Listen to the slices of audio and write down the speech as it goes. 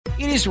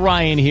It is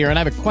Ryan here, and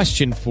I have a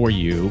question for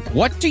you.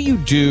 What do you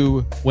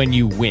do when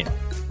you win?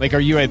 Like, are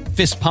you a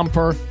fist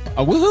pumper,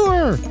 a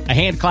woohooer, a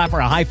hand clapper,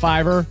 a high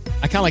fiver?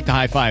 I kind of like the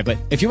high five, but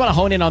if you want to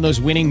hone in on those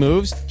winning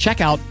moves,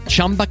 check out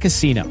Chumba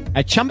Casino.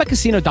 At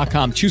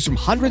ChumbaCasino.com, choose from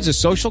hundreds of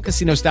social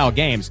casino-style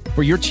games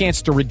for your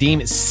chance to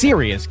redeem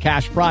serious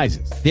cash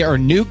prizes. There are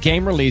new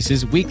game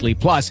releases weekly,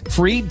 plus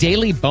free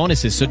daily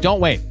bonuses. So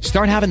don't wait.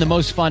 Start having the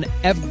most fun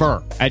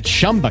ever at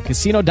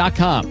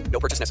ChumbaCasino.com. No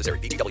purchase necessary.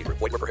 VGW. Void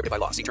were prohibited by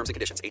law. See terms and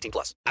conditions.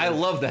 18+. I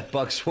love that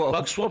Buck Swope.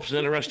 Buck Swope's an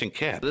interesting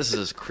cat. This is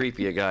as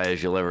creepy a guy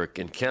as you'll ever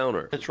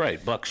encounter. That's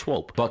right, Buck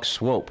Swope. Buck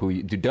Swope,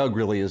 who Doug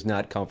really is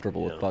not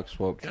comfortable with Buck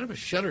Swope. Kind of a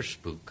shutter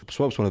spook.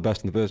 Swope's one of the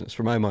best in the business,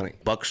 for my money.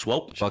 Buck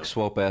Swope? Buck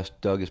Swope asked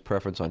Doug his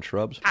preference on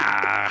shrubs.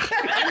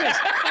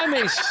 I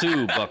may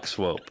sue Buck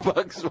Swope.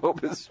 Buck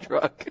Swope is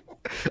struck.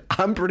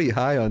 I'm pretty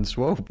high on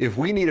Swope. If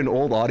we need an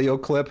old audio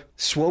clip,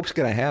 Swope's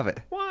going to have it.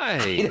 Why?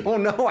 I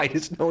don't know. I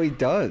just know he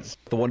does.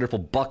 The wonderful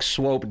Buck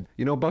Swope.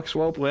 You know Buck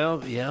Swope?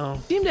 Well, yeah.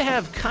 Seem to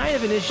have kind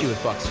of an issue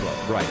with Buck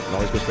Swope. Right. It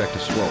always goes back to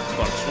Swope.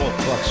 Buck Swope.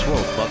 Buck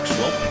Swope. Buck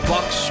Swope.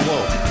 Buck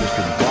Swope.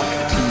 Mr.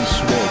 Buck T.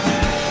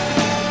 Swope.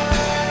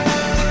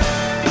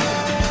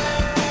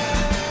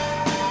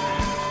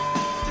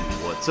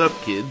 What's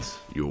up, kids?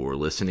 You're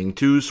listening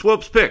to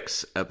Swope's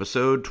Picks,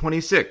 episode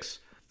 26,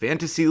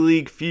 Fantasy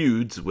League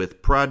Feuds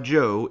with Prod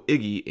Joe,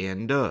 Iggy,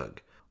 and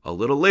Doug. A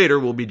little later,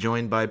 we'll be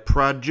joined by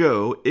Prod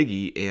Joe,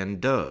 Iggy, and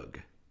Doug.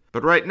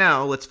 But right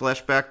now, let's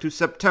flash back to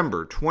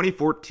September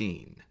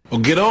 2014. Oh,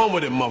 get on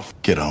with it,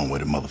 motherfucker. Get on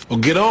with it, motherfucker. Oh,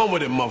 get on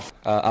with it, motherfucker.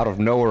 Out of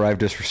nowhere, I've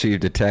just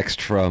received a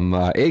text from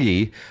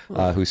Iggy,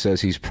 who says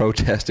he's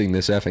protesting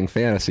this effing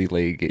fantasy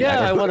league. Yeah,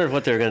 I wondered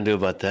what they were going to do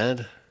about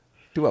that.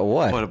 Do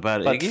what? What about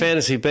About Iggy?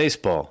 fantasy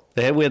baseball.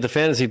 We had the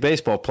fantasy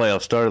baseball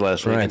playoff started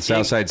last week. Right, and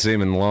Southside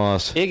Seaman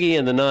lost. Iggy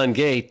and the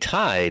non-gay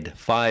tied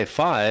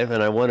 5-5,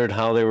 and I wondered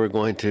how they were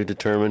going to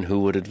determine who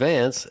would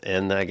advance,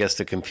 and I guess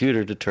the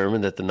computer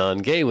determined that the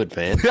non-gay would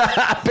advance.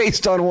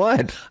 Based on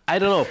what? I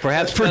don't know.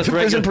 Perhaps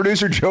Isn't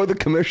producer Joe the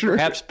commissioner?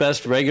 perhaps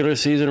best regular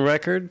season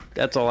record.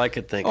 That's all I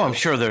could think Oh, of. I'm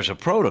sure there's a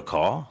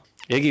protocol.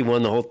 Iggy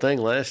won the whole thing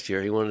last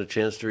year. He wanted a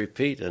chance to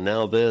repeat, and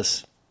now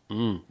this.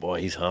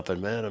 Boy, he's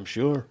hopping mad, I'm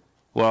sure.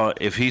 Well,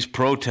 if he's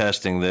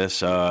protesting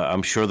this,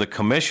 I'm sure the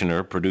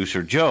commissioner,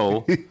 producer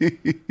Joe,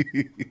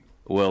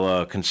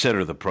 will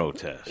consider the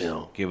protest.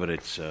 Yeah. Give it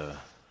its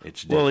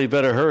Well, he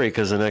better hurry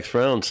because the next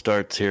round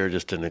starts here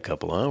just in a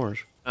couple hours.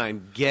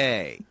 I'm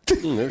gay.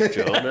 There's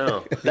Joe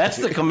now. That's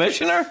the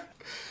commissioner?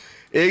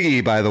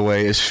 Iggy, by the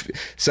way,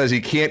 says he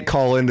can't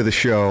call into the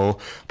show,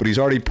 but he's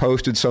already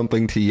posted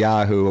something to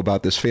Yahoo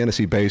about this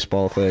fantasy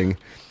baseball thing.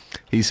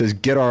 He says,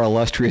 get our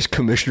illustrious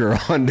commissioner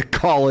on to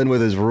call in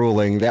with his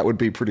ruling. That would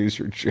be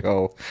producer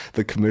Joe,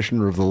 the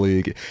commissioner of the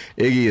league.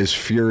 Iggy is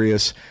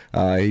furious.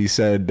 He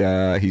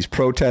said he's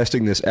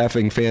protesting this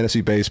effing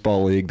fantasy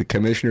baseball league. The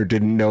commissioner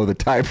didn't know the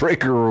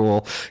tiebreaker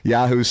rule.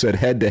 Yahoo said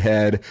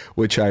head-to-head,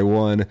 which I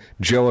won.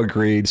 Joe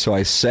agreed, so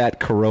I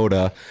sat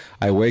Kuroda.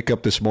 I wake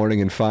up this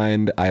morning and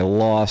find I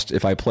lost.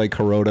 If I play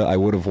Kuroda, I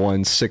would have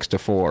won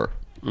 6-4.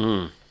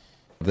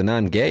 The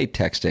non-gay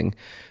texting,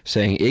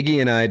 saying,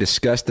 Iggy and I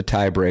discussed the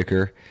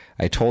tiebreaker.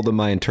 I told him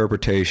my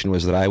interpretation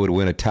was that I would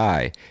win a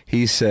tie.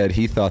 He said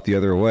he thought the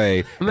other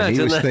way, and he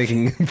was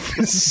thinking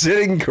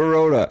sitting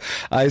Kuroda.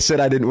 I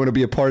said I didn't want to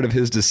be a part of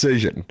his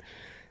decision.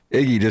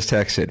 Iggy just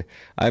texted,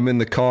 I'm in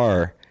the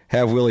car.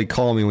 Have Willie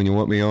call me when you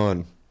want me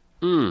on.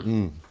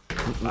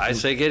 I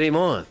say get him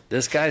on.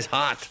 This guy's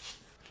hot.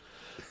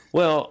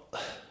 Well,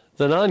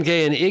 the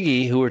non-gay and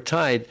Iggy, who were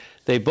tied,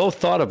 they both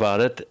thought about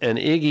it, and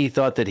Iggy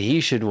thought that he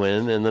should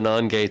win, and the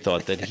non-gay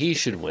thought that he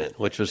should win,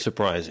 which was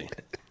surprising.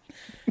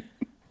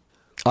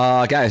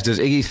 Guys, does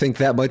Iggy think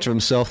that much of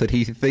himself that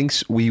he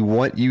thinks we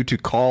want you to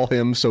call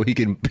him so he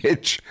can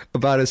bitch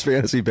about his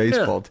fantasy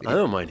baseball team? I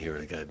don't mind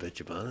hearing a guy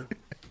bitch about it.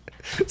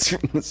 It's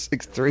from the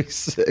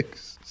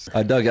 636.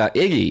 Doug,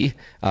 Iggy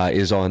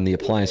is on the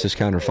appliance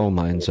discounter phone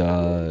lines.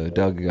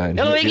 Doug,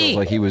 Hello, he feels Iggy.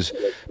 like he was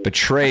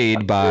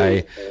betrayed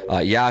by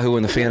Yahoo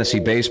in the fantasy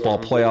baseball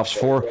playoffs.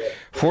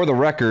 For the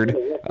record,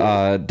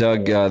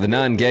 Doug, the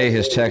non-gay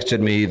has texted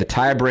me, the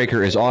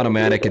tiebreaker is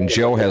automatic and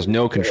Joe has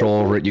no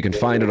control over it. You can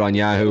find it on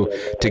Yahoo.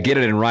 To get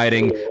it in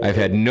writing, I've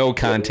had no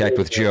contact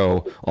with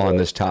Joe on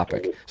this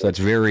topic. So that's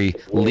very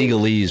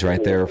legalese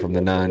right there from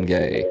the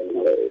non-gay.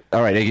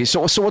 All right, Iggy,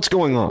 so what's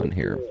going on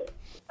here?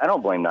 I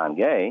don't blame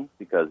non-gay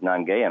because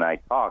non-gay and I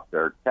talked.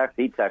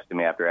 He texted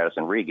me after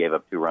Addison Reed gave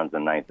up 2 runs in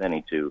the ninth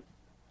inning to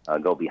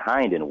go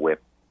behind in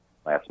whip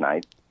last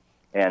night.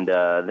 And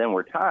then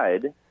we're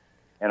tied,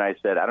 and I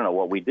said, I don't know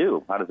what we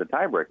do. How does the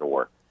tiebreaker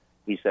work?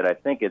 He said, I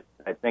think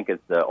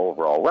it's the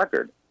overall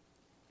record.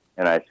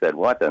 And I said,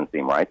 well, that doesn't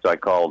seem right. So I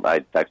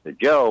texted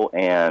Joe,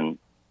 and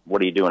what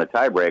do you do in a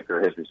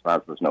tiebreaker? His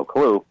response was no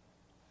clue.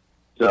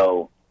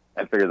 So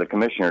I figure the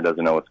commissioner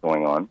doesn't know what's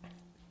going on.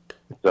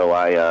 So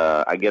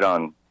I get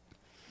on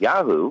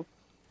Yahoo,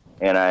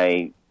 and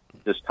I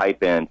just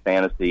type in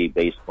fantasy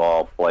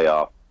baseball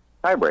playoff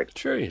tiebreaker.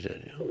 Sure you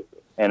did. Yeah.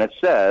 And it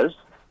says,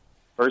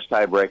 first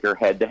tiebreaker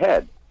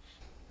head-to-head.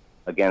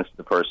 against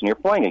the person you're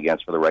playing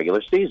against for the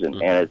regular season.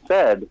 And it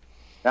said,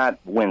 not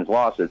wins,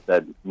 loss, it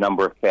said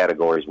number of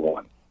categories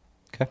won.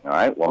 Okay. All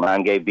right. Well,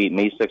 Nangay beat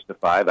me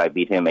 6-5. I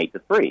beat him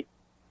 8-3.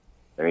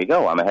 There you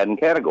go. I'm ahead in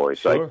categories.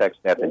 So I text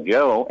that to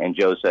Joe, and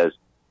Joe says,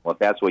 well, if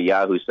that's what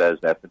Yahoo says,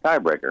 that's the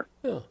tiebreaker.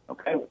 Yeah.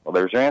 Okay. Well,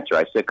 there's your answer.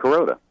 I said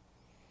Kuroda.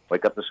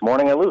 Wake up this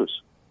morning, I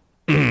lose.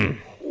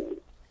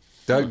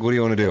 Doug, what do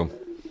you want to do?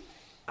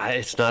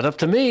 It's not up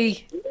to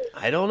me.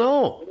 I don't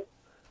know.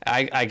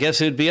 I guess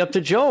it'd be up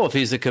to Joe if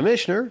he's the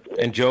commissioner.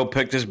 And Joe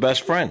picked his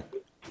best friend.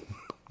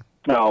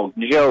 No,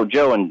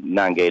 Joe and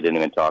Nangay didn't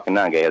even talk, and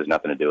Nangay has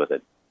nothing to do with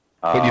it.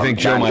 But you think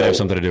Joe might have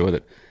something to do with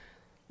it?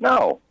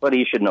 No, but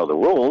he should know the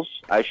rules.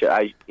 If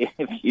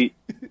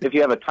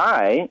you have a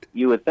tie,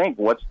 you would think,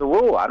 what's the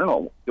rule? I don't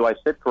know. Do I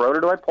sit Kuroda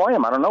or do I play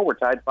him? I don't know. We're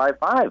tied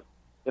 5-5.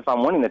 If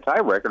I'm winning the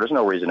tiebreaker, there's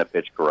no reason to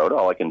pitch Kuroda.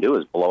 All I can do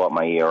is blow up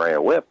my ERA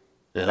or whip.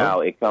 Yeah. Now,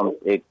 it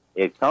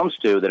comes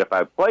to that if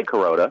I play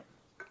Kuroda,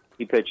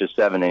 he pitches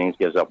 7 innings,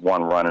 gives up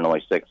 1 run and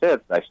only 6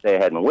 hits. I stay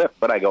ahead and whip,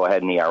 but I go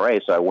ahead in ERA,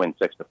 so I win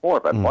 6-4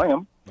 if I play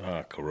him.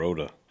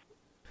 Kuroda.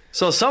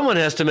 So someone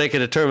has to make a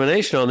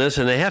determination on this,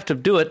 and they have to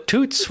do it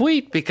toot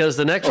sweet because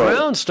the next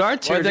round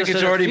starts here. I think just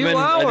it's in a already few been.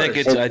 hours.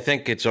 I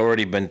think it's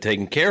already been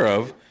taken care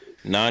of.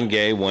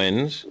 Nangay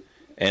wins,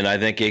 and I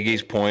think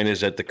Iggy's point is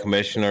that the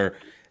commissioner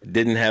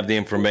didn't have the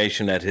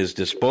information at his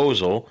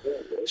disposal,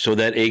 so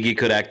that Iggy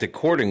could act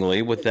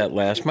accordingly with that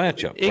last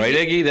matchup. Right,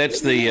 Iggy? That's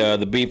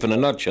the beef in a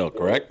nutshell,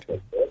 correct?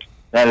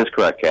 That is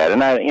correct, Kat.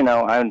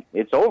 And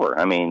it's over.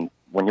 I mean,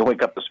 when you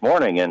wake up this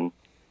morning and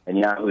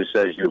Yahoo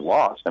says you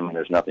lost, I mean,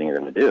 there's nothing you're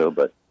going to do,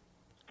 but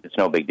it's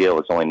no big deal.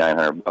 It's only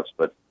 $900.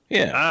 But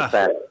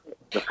yeah,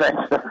 the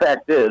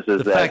fact is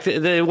the fact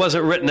that it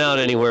wasn't written out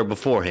anywhere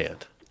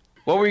beforehand.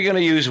 What were you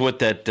going to use with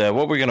that?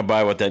 What were you going to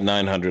buy with that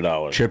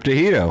 $900? Chip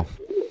Tahito.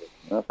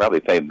 I'll probably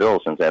pay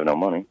bills since I have no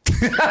money.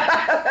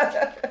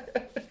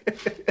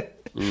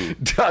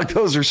 Doug,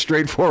 those are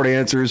straightforward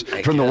answers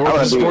from the world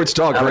of sports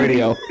talk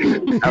radio.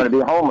 I'm going to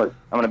be homeless.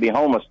 I'm going to be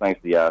homeless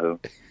thanks to Yahoo.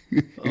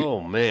 Oh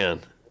man.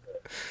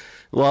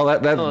 Well,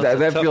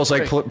 that feels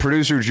break. like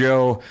producer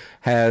Joe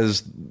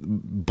has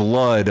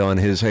blood on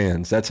his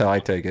hands. That's how I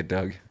take it,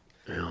 Doug.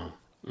 Yeah.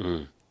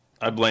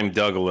 I blame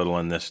Doug a little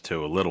on this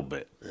too, a little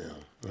bit.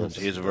 Yeah.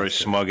 He has a very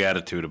smug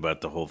attitude about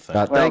the whole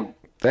thing.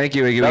 Thank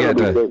you,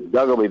 Iggy.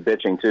 Doug will be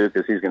bitching too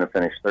because he's going to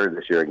finish third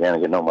this year again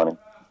and get no money.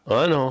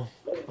 I know.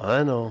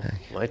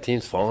 My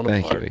team's falling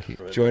apart. Thank you,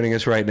 Iggy. Joining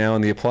us right now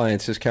on the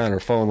Appliance Discounter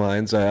phone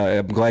lines.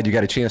 I'm glad you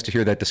got a chance to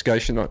hear that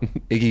discussion on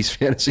Iggy's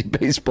fantasy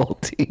baseball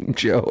team,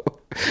 Joe.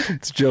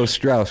 It's Joe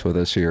Strauss with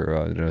us here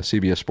on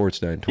CBS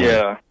Sports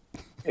 920.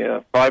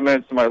 Yeah. 5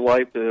 minutes of my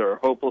life that are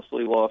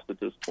hopelessly lost at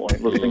this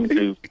point, listening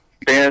to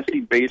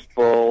fantasy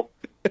baseball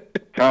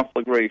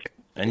conflagration.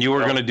 And you were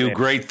going to do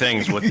great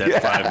things with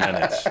that 5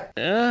 minutes.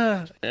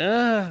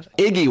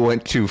 Iggy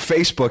went to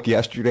Facebook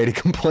yesterday to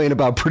complain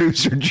about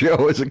producer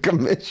Joe as a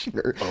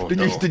commissioner.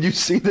 Did you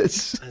see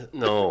this?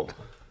 No.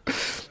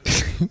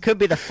 Could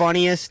be the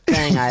funniest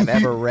thing I've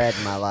ever read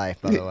in my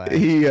life, by the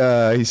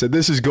way. He said,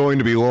 this is going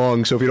to be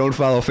long, so if you don't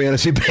follow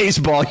fantasy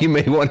baseball, you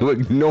may want to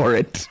ignore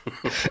it.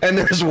 And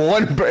there's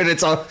and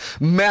it's a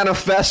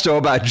manifesto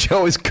about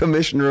Joe as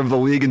commissioner of the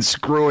league and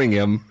screwing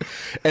him.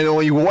 And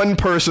only one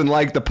person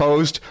liked the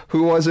post.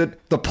 Who was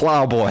it? The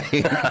Plowboy.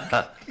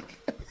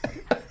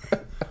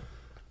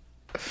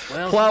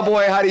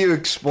 Plowboy, how do you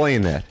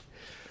explain that?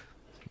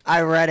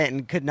 I read it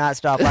and could not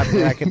stop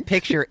laughing. I could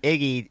picture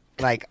Iggy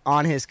like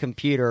on his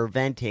computer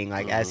venting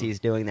like as he's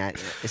doing that.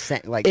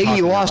 Like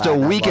Iggy lost a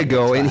week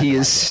ago and he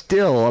is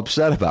still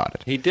upset about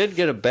it. He did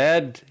get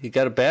he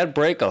got a bad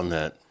break on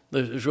that.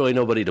 There's really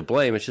nobody to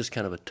blame. It's just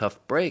kind of a tough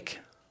break.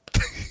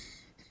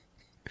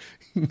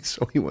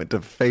 So he went to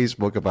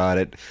Facebook about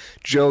it.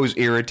 Joe's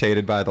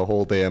irritated by the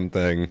whole damn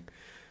thing.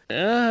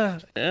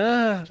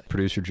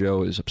 Producer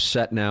Joe is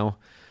upset now.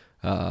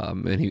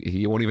 And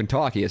he won't even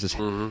talk. He has his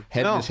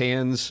head in his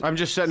hands. I'm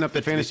just setting up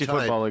the fantasy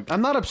football league.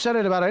 I'm not upset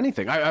about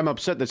anything. I'm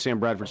upset that Sam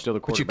Bradford's still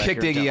the quarterback. But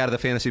you kicked Iggy out of the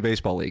fantasy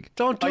baseball league.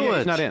 Don't do it.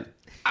 He's not in.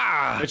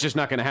 It's just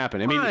not going to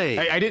happen. I mean,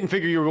 I didn't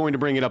figure you were going to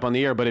bring it up on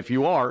the air, but if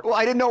you are, well,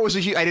 I didn't know it was.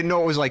 I didn't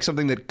know it was like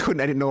something that couldn't.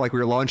 I didn't know like we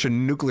were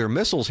launching nuclear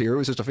missiles here. It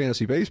was just a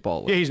fantasy baseball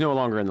league. Yeah, he's no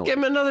longer in the league. Give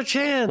him another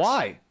chance.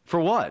 Why? For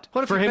what?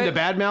 For him to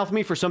badmouth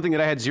me for something that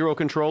I had zero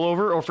control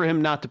over, or for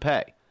him not to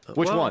pay?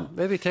 Which one?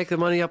 Maybe take the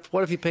money up.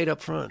 What if he paid up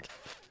front?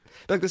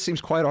 Doug, this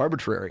seems quite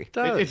arbitrary.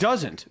 It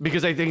doesn't,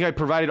 because I think I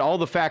provided all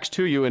the facts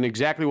to you and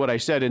exactly what I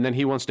said, and then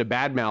he wants to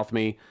badmouth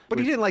me. But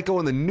he didn't go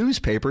in the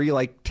newspaper. He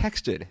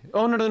texted.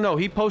 Oh, no.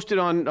 He posted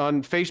on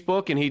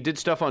Facebook, and he did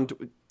stuff on...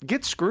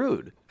 Get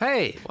screwed.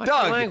 Hey, watch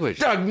Doug, the language.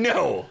 Doug,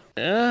 no.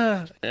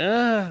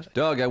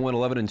 Doug, I went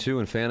 11-2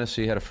 in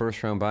fantasy, had a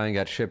first-round bye and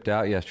got shipped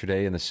out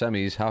yesterday in the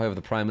semis. How have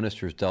the Prime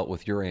Ministers dealt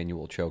with your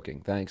annual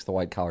choking? Thanks, the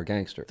white-collar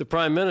gangster. The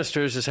Prime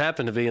Ministers just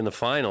happened to be in the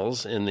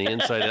finals in the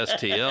Inside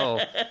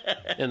STL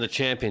in the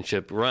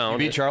championship round.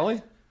 You beat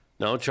Charlie?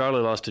 No, Charlie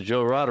lost to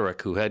Joe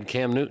Roderick, who had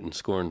Cam Newton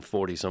scoring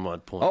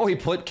 40-some-odd points. Oh, he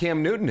put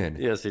Cam Newton in.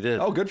 Yes, he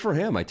did. Oh, good for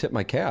him. I tipped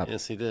my cap.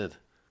 Yes, he did.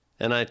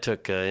 And I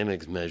took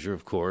Imig's measure,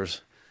 of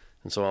course.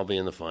 And so I'll be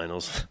in the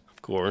finals,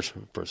 of course,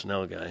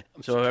 personnel guy.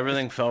 So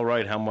everything fell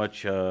right. How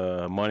much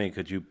money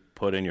could you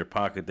put in your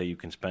pocket that you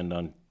can spend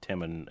on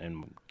Tim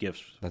and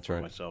gifts? That's for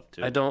right. myself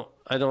too. I don't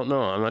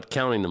know. I'm not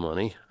counting the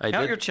money.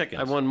 Count your chickens.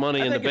 I won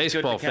money I in the think it's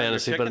good to baseball count your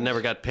fantasy, but I chickens.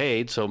 never got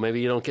paid. So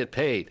maybe you don't get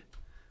paid.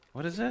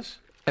 What is this?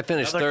 I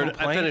finished Another third. I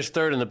complaint? finished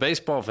third in the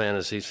baseball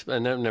fantasies. I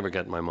never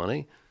got my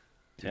money.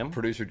 Tim?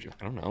 Producer Joe,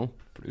 I don't know.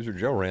 Producer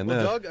Joe ran Well,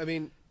 that. Doug, I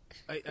mean,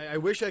 I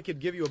wish I could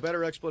give you a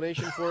better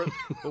explanation for it,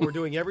 but we're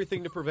doing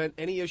everything to prevent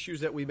any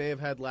issues that we may have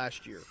had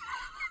last year.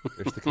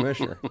 There's the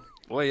commissioner.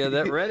 Boy, you had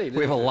that ready.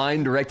 We have a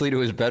line directly to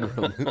his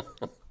bedroom.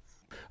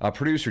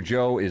 Producer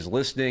Joe is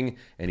listening,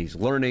 and he's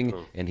learning,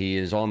 and he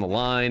is on the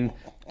line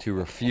to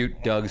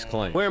refute Doug's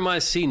claim. Where my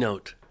C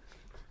note?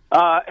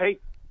 Hey,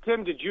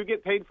 Tim, did you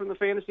get paid from the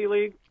Fantasy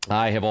League?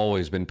 I have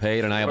always been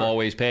paid, and I have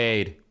always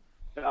paid.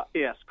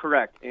 Yes,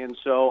 correct. And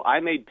so I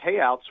made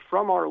payouts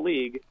from our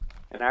league,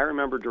 and I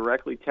remember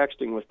directly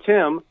texting with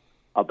Tim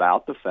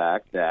about the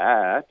fact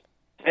that,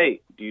 hey,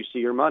 do you see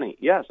your money?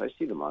 Yes, I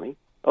see the money.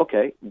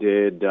 Okay.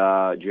 Did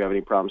you have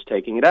any problems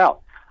taking it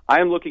out? I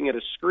am looking at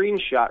a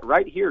screenshot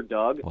right here,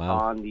 Doug. Wow.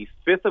 On the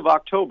 5th of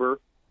October,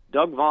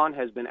 Doug Vaughn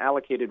has been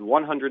allocated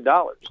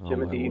 $100.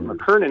 Timothy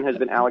McKernan has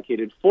been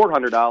allocated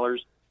 $400.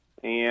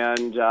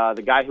 And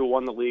the guy who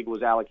won the league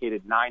was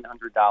allocated $900.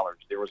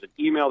 There was an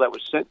email that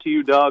was sent to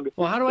you, Doug.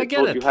 Well, how do I that get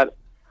told it? you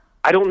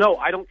I don't know.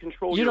 I don't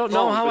control You your don't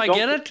know phone, how but I don't-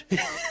 get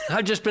it?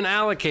 I've just been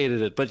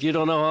allocated it, but you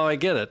don't know how I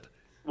get it.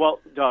 Well,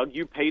 Doug,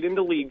 you paid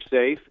into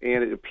LeagueSafe,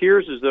 and it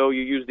appears as though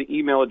you used the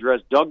email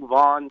address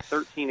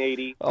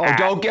DougVaughn1380. Oh,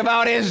 don't give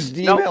out his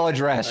email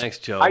address. Thanks,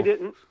 Joe. I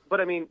didn't, but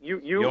I mean,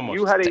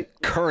 you had a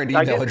Current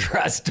I email did.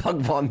 address,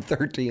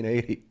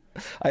 DougVaughn1380.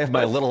 I have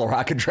my Little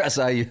Rock address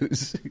I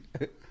use.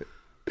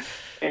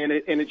 and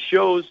it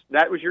shows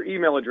that was your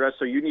email address,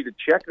 so you need to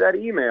check that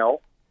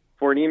email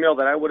for an email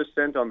that I would have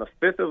sent on the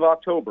 5th of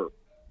October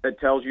that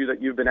tells you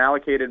that you've been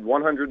allocated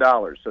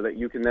 $100 so that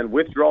you can then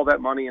withdraw that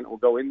money and it will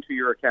go into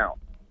your account.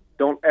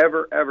 Don't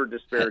ever, ever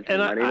disparage me.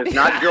 My name is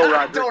not Joe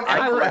Rogers. Don't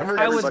I ever, correct ever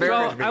everybody.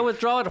 disparage I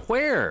withdraw it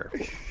where?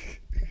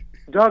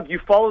 Doug, you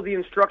follow the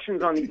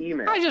instructions on the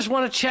email. I just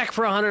want to check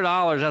for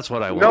 $100. That's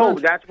what I want. No,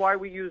 that's why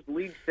we used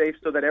LeagueSafe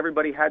so that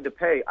everybody had to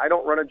pay. I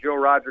don't run a Joe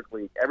Roderick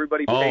league.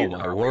 Everybody Oh, pays.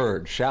 my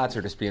word. Shots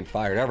are just being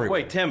fired everywhere.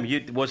 Wait, Tim,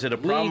 was it a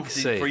problem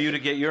LeagueSafe. for you to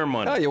get your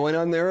money? Oh, you went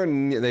on there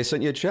and they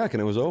sent you a check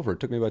and it was over. It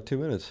took me about 2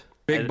 minutes.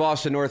 Big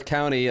Boss in North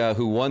County,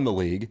 who won the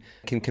league,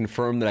 can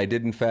confirm that I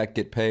did in fact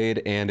get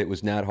paid and it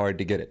was not hard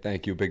to get it.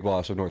 Thank you, Big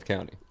Boss of North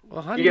County.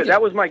 Well, how do you Yeah, get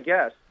that was my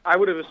guess. I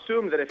would have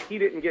assumed that if he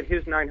didn't get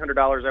his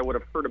 $900, I would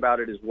have heard about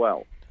it as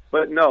well.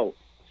 But no,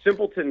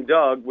 Simpleton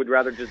Doug would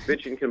rather just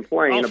bitch and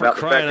complain Oh, for about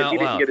the fact crying that he out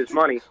didn't loud. get his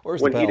money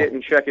Where's when the he bell?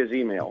 didn't check his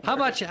email. How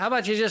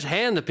about you just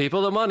hand the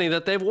people the money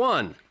that they've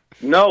won?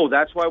 No,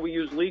 that's why we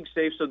use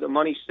LeagueSafe so the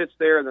money sits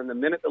there, and then the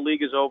minute the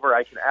league is over,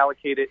 I can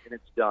allocate it, and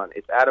it's done.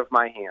 It's out of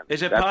my hands.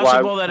 Is it That's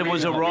possible why that it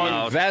was a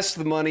wrong? Invest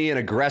the money in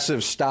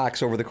aggressive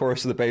stocks over the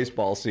course of the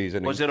baseball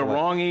season. Was it a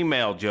wrong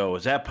email, Joe?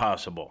 Is that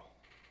possible?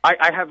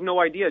 I have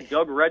no idea.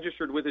 Doug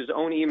registered with his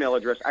own email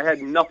address. I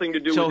had nothing to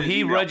do So with his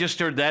he email.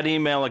 registered that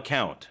email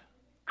account.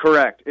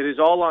 Correct. It is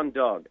all on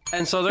Doug.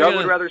 And so Doug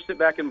would rather sit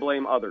back and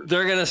blame others.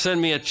 they're going to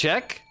send me a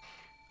check?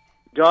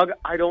 Doug,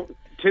 I don't.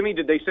 Timmy,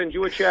 did they send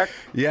you a check?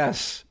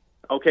 Yes.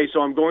 Okay,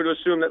 so I'm going to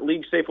assume that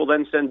LeagueSafe will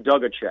then send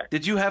Doug a check.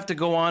 Did you have to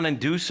go on and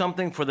do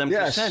something for them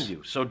Yes. to send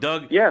you? So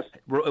Doug, Yes.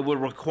 It would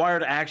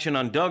required action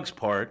on Doug's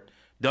part.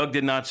 Doug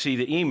did not see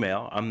the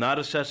email. I'm not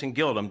assessing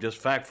guilt. I'm just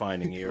fact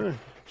finding here.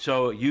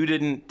 So you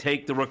didn't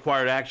take the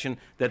required action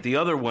that the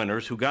other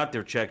winners who got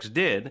their checks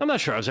did. I'm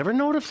not sure I was ever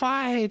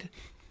notified.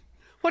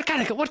 What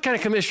kind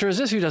of commissioner is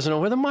this who doesn't know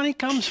where the money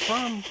comes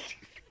from?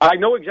 I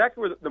know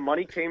exactly where the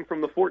money came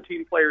from the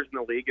 14 players in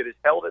the league. It is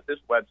held at this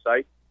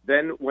website.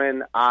 Then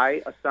when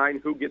I assign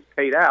who gets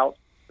paid out,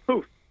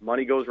 poof,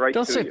 money goes right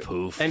Don't to say you.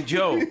 poof. And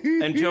Joe,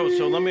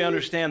 so let me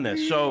understand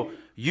this. So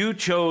you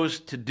chose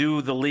to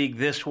do the league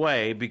this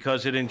way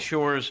because it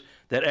ensures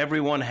that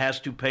everyone has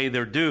to pay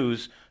their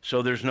dues,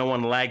 so there's no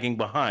one lagging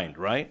behind,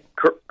 right?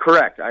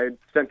 Correct. I had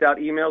sent out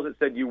emails that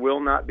said you will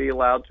not be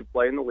allowed to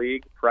play in the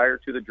league prior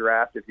to the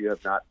draft if you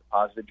have not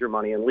deposited your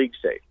money in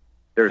LeagueSafe.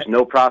 There's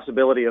no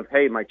possibility of,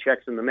 hey, my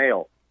check's in the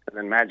mail, and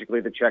then magically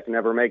the check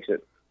never makes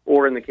it.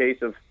 Or in the case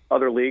of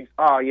other leagues,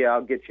 oh, yeah,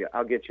 I'll get you,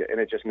 and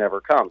it just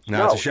never comes.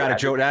 No, it's a shot at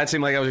Joe. That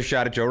seemed like that was a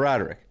shot at Joe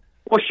Roderick.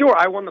 Well, sure,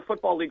 I won the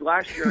football league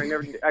last year.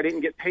 I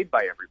didn't get paid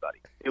by everybody.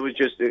 It was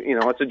just,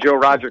 it's a Joe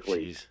Roderick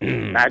league.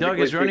 Doug,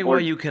 is there any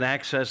way you can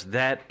access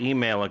that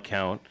email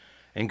account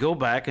and go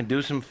back and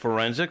do some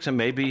forensics, and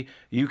maybe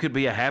you could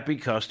be a happy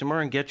customer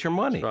and get your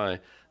money?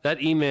 Right.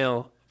 That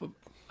email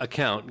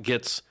account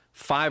gets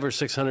 500 or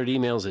 600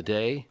 emails a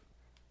day.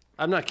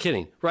 I'm not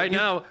kidding. Right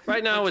now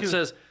it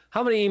says,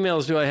 how many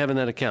emails do I have in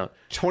that account?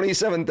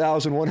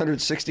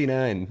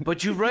 27,169.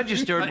 But you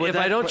registered with if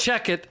that. I don't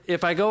check it,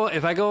 if I go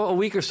a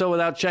week or so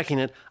without checking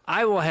it,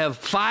 I will have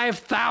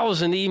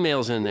 5,000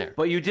 emails in there.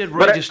 But you did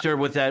register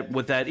with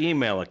that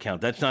email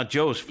account. That's not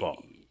Joe's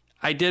fault.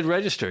 I did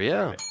register,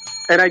 yeah.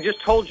 And I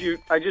just told you,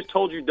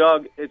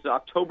 Doug, it's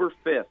October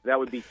 5th. That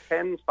would be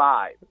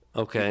 10/5.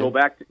 Okay.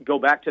 Go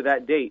back to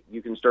that date.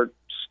 You can start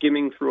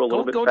skimming through a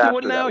little bit Go faster. do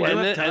it now. that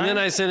way. And then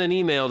I sent an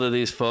email to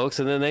these folks,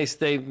 and then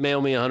they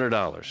mail me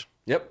 $100.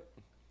 Yep.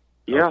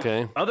 Yeah.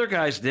 Okay. Other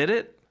guys did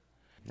it.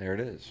 There it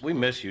is. We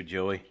miss you,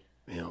 Joey.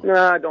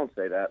 Nah, don't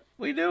say that.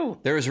 We do.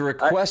 There is a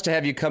request to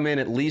have you come in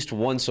at least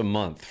once a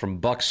month from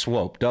Buck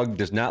Swope. Doug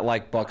does not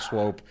like Buck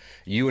Swope.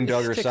 You and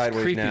Doug are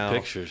sideways creepy now.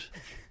 pictures.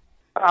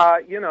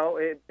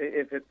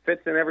 If it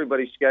fits in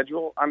everybody's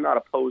schedule, I'm not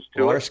opposed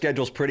to Well, it. our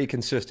schedule's pretty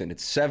consistent.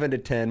 It's 7 to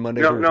 10,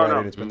 Monday No, through no, Friday, no.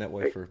 and it's been that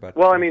way for about...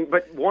 Well, I mean,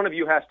 but one of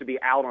you has to be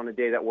out on a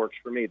day that works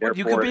for me. But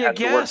you Therefore, could be it a has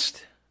to work.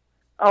 guest.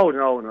 Oh,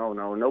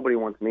 no. Nobody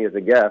wants me as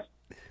a guest.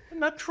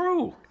 Not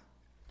true.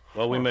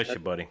 Well, we miss you,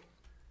 buddy.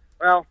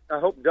 Well, I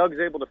hope Doug's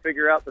able to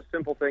figure out the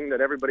simple thing that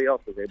everybody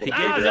else was able to figure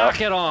out.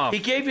 Knock it off. He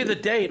gave you the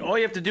date. All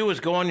you have to do is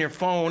go on your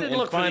phone and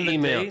Look for find the the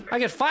email. date. I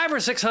get $500 or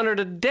 $600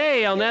 a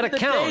day on that the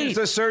account. date. It's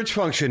a search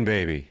function,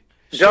 baby.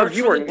 Doug, Search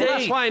you for were the Well,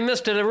 that's date. why I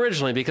missed it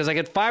originally, because I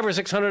get $500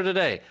 or $600 a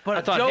day. But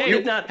I thought, Joe hey,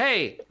 did not-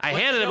 I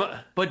handed him.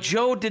 But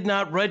Joe did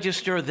not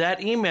register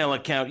that email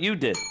account. You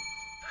did.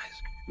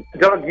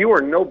 Doug, you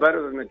are no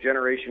better than the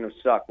generation of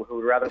suck who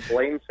would rather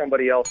blame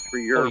somebody else for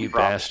your Oh, you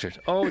problems. bastard.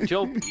 Oh,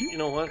 Joe, you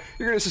know what?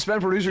 You're going to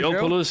suspend producer Joe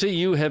Joe? Pelusi,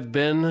 you have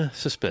been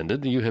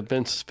suspended. You have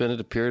been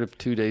suspended a period of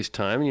 2 days'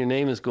 time, and your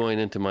name is going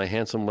into my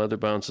handsome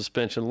leather-bound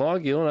suspension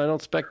log, and I don't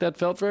expect that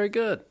felt very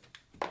good.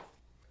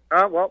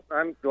 Well,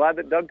 I'm glad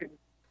that Doug could,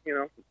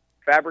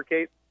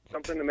 fabricate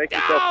something to make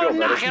himself feel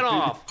better. Knock it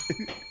off.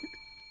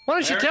 Why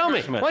don't you Merry tell me?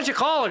 Christmas. Why don't you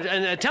call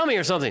and tell me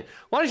or something?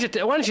 Why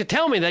don't you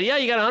tell me that, yeah,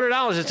 you got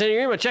 $100 that's in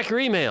your email. Check your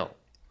email.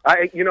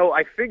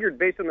 I figured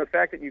based on the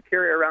fact that you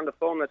carry around a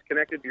phone that's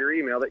connected to your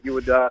email that you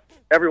would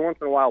every once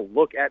in a while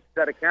look at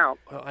said account.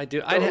 Well, I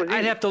do.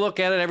 I'd have to look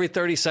at it every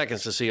 30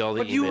 seconds to see all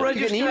the But emails. you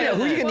registered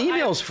Who are you getting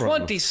emails from?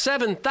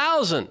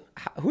 27,000.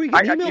 Who are you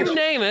getting emails You from?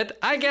 name it,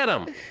 I get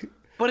them.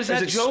 But is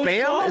that it Joe's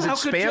spam? fault? Is it How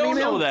could spam Joe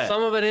email? know that?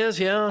 Some of it is,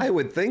 yeah. I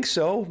would think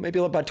so. Maybe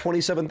about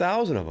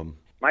 27,000 of them.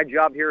 My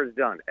job here is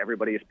done.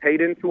 Everybody is paid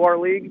into our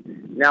league.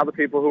 Now the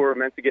people who are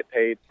meant to get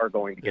paid are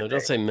going to get No, paid. don't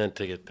say meant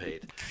to get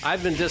paid.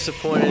 I've been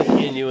disappointed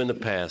in you in the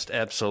past.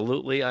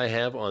 Absolutely, I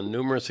have on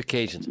numerous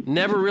occasions.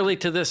 Never really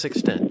to this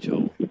extent,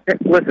 Joe.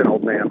 Listen,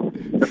 old man,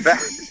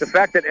 the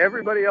fact that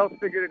everybody else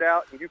figured it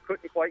out and you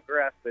couldn't quite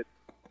grasp it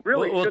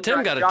really Well, should Tim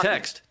not got a shock you.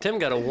 text. Tim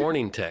got a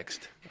warning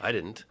text. I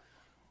didn't.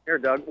 Here,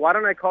 Doug, why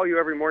don't I call you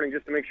every morning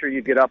just to make sure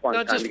you get up on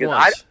No, time? just because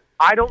once.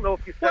 I don't know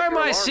if you set Where your my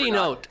alarm or C not.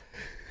 note?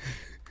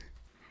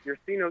 Your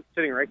C note's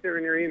sitting right there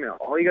in your email.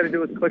 All you got to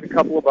do is click a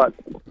couple of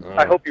buttons.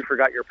 I hope you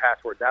forgot your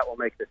password. That will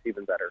make this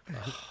even better.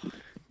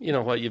 You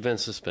know what? You've been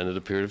suspended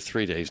a period of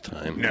 3 days'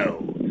 time.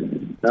 No,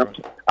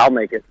 I'll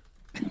make it.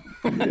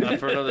 Not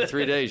for another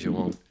 3 days, you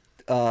won't.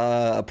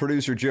 A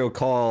producer Joe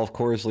call, of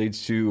course,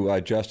 leads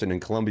to Justin in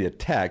Columbia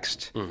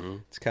text. Mm-hmm.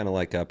 It's kind of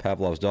like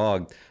Pavlov's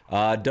dog.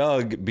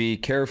 Doug, be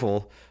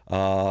careful,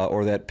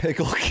 or that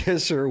pickle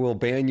kisser will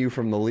ban you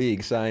from the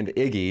league. Signed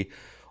Iggy,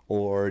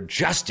 or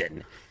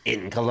Justin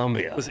in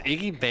Columbia. Was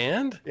Iggy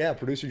banned? Yeah,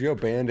 producer Joe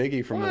banned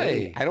Iggy from the Why?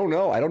 league. I don't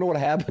know. I don't know what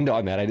happened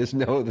on that. I just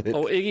know that.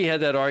 Oh, Iggy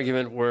had that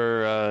argument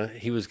where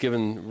he was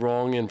given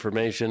wrong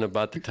information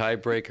about the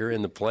tiebreaker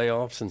in the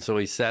playoffs, and so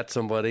he sat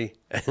somebody,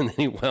 and then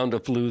he wound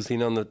up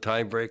losing on the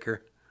tiebreaker,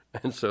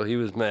 and so he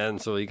was mad,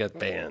 and so he got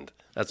banned.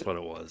 That's what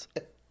it was.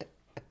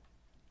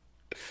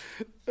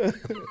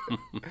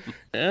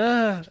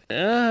 As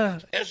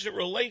it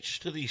relates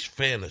to these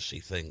fantasy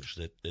things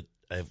that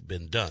have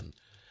been done,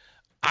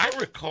 I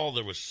recall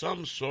there was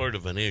some sort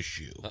of an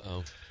issue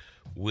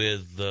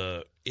with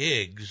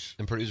Iggs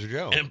and producer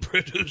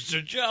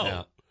Joe.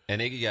 Yeah.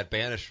 And Iggy got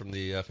banished from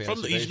the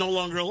fantasy. He's no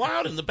longer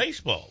allowed in the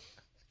baseball.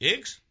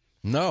 Iggs?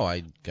 No,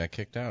 I got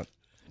kicked out.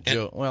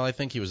 Joe, well, I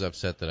think he was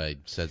upset that I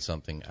said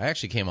something. I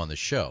actually came on the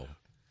show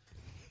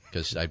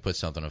because I put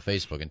something on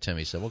Facebook, and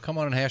Timmy said, well, come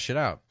on and hash it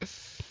out.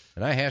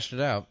 And I hashed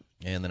it out,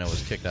 and then I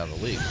was kicked out of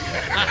the league.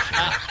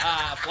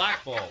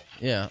 Blackball.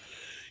 Yeah.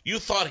 You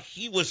thought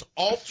he was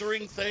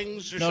altering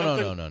things or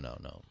something?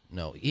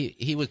 No.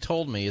 He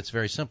told me, it's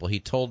very simple. He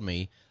told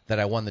me that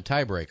I won the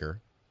tiebreaker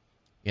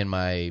in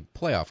my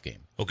playoff game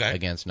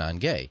against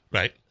non-gay.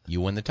 Right. You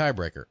win the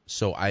tiebreaker.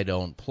 So I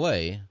don't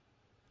play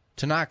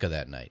Tanaka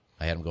that night.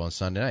 I had him going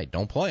Sunday night.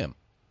 Don't play him.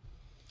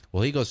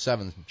 Well, he goes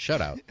 7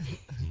 shutout.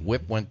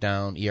 Whip went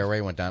down.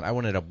 ERA went down. I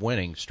ended up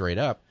winning straight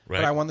up,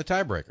 but I won the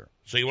tiebreaker.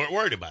 So you weren't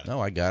worried about it?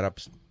 No, I got up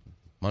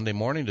Monday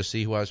morning to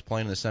see who I was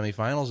playing in the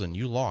semifinals, and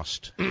you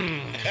lost.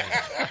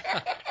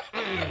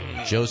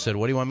 Joe said,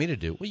 what do you want me to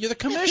do? Well, you're the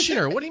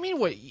commissioner. What do you mean?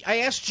 What?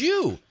 I asked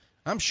you.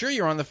 I'm sure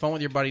you're on the phone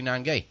with your buddy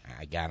non-gay.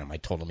 I got him. I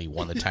told him he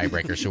won the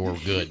tiebreaker, so we're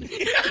good.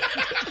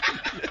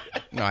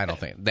 No, I don't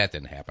think. That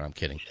didn't happen. I'm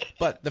kidding.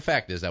 But the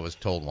fact is I was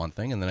told one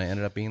thing, and then I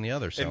ended up being the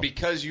other. So. And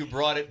because you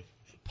brought it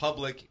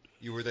public,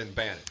 you were then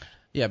banned.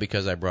 Yeah,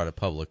 because I brought it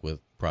public with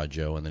Prod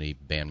Joe, and then he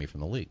banned me from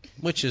the league,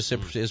 which is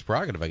his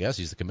prerogative, I guess.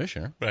 He's the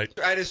commissioner. Right.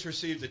 I just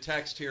received a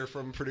text here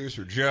from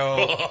producer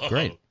Joe.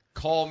 Great.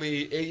 call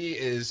me. Iggy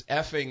is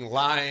effing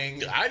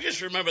lying. I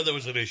just remember there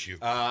was an issue.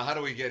 How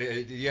do we get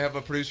it? Do you have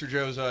a producer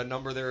Joe's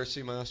number there,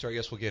 C Master? I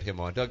guess we'll get him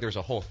on. Doug, there's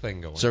a whole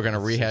thing going on. So we're going to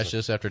rehash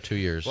this after 2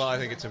 years. Well, I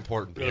think it's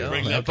important.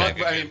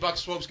 Okay. Buck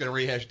Swope's going to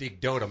rehash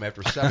Deke Dotem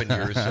after 7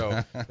 years,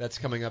 so that's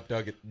coming up,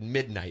 Doug, at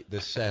midnight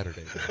this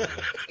Saturday.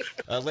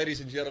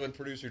 Ladies and gentlemen,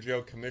 producer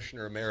Joe,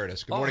 Commissioner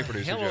Emeritus. Good morning,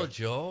 producer hello,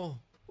 Joe.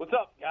 What's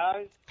up,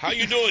 guys? How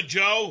you doing,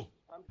 Joe?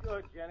 I'm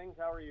good, Jennings.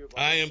 How are you,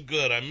 buddy? I am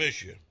good. I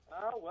miss you.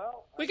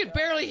 Well, we can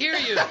barely hear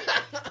you.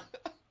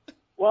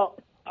 Well,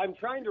 I'm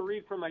trying to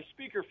read from my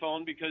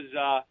speakerphone because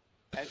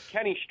as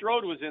Kenny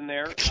Strode was in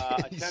there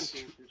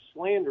attempting to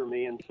slander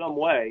me in some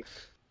way,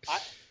 I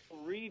will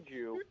read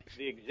you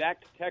the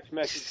exact text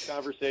message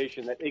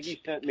conversation that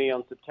Iggy sent me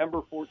on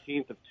September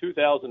 14th of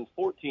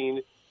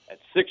 2014 at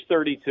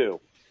 6:32.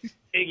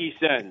 Iggy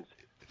sends,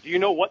 "Do you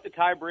know what the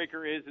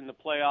tiebreaker is in the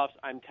playoffs?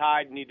 I'm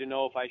tied. Need to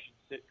know if I should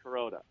sit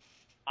Kuroda."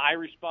 I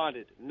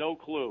responded, "No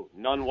clue.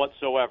 None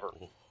whatsoever."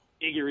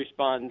 Iggy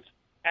responds,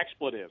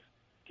 "Expletive.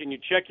 Can you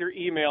check your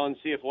email and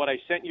see if what I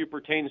sent you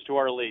pertains to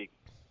our league?"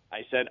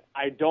 I said,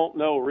 "I don't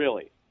know,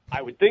 really.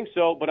 I would think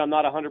so, but I'm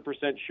not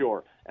 100%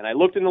 sure." And I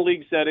looked in the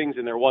league settings,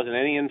 and there wasn't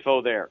any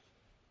info there.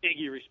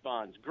 Iggy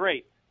responds,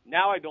 "Great.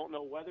 Now I don't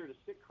know whether to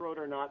sit Kuroda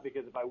or not,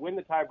 because if I win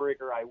the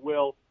tiebreaker, I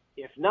will.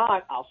 If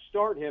not, I'll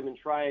start him and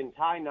try and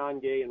tie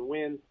Nangay and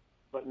win,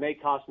 but may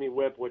cost me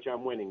whip, which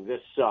I'm winning.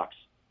 This sucks."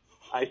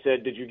 I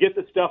said, "Did you get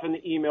the stuff in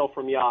the email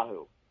from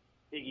Yahoo?"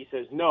 Iggy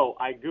says, "No,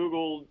 I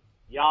Googled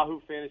Yahoo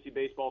Fantasy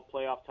Baseball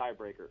Playoff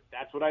Tiebreaker."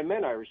 "That's what I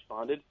meant," I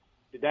responded.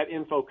 "Did that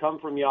info come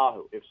from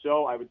Yahoo? If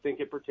so, I would think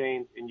it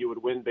pertains and you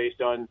would win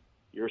based on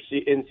your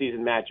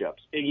in-season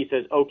matchups." Iggy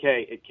says,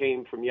 "Okay, it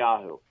came from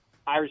Yahoo."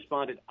 I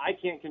responded, "I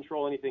can't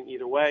control anything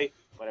either way,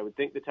 but I would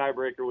think the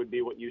tiebreaker would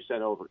be what you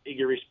sent over."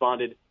 Iggy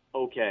responded,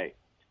 "Okay."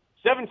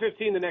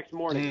 7:15 the next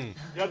morning.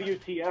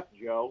 WTF,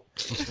 Joe.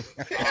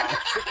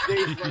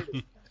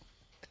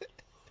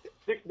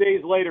 6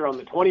 days later, on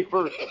the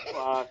 21st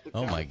of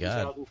September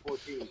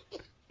 2014,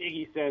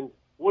 Iggy sends,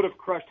 "Would have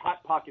crushed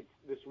Hot Pockets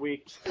this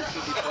week.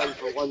 Should be playing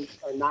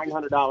for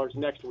 $900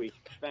 next week.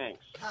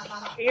 Thanks."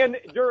 And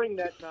during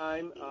that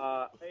time,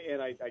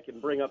 and I can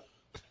bring up,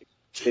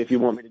 if you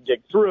want me to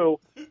dig through,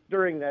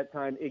 during that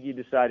time, Iggy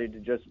decided to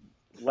just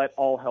let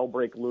all hell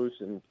break loose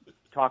and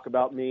talk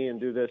about me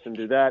and do this and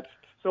do that.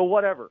 So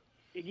whatever.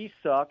 Iggy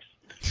sucks.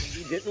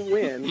 Iggy didn't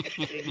win.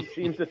 Iggy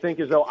seems to think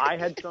as though I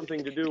had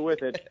something to do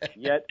with it,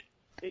 yet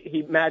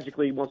he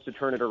magically wants to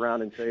turn it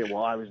around and say,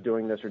 "Well, I was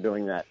doing this or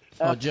doing that."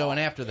 Well, Joe,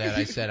 and after that,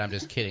 I said, "I'm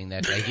just kidding."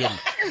 That I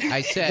didn't.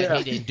 I said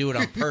he didn't do it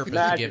on purpose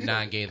to give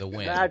Nangay the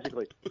win.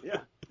 Magically,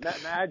 yeah.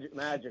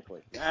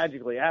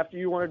 Magically, after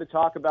you wanted to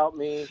talk about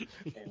me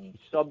and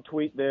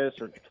subtweet this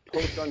or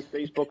post on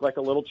Facebook like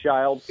a little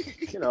child,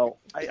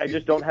 I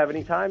just don't have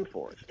any time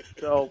for it.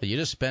 So you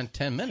just spent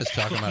 10 minutes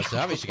talking about it, so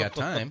obviously you got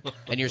time,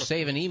 and you're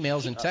saving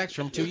emails and texts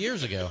from 2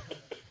 years ago.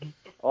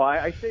 Oh,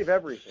 I save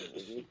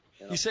everything.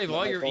 You save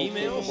all your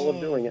emails? Capable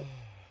of doing it.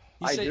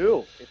 I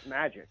do. It's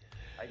magic.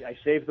 I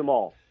save them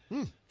all.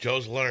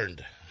 Joe's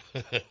learned.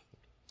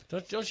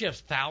 Don't you have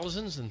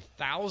thousands and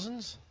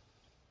thousands?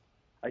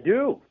 I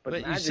do, but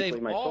you magically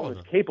save my all phone of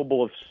is them.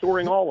 capable of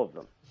storing all of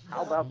them.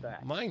 How about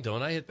that? Mine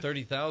don't. I had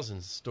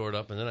 30,000 stored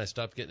up, and then I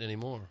stopped getting any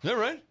more. Is that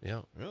right?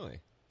 Yeah. Really?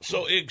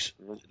 So, Iggs,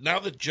 now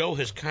that Joe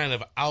has kind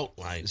of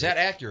outlined Is that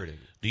accurate?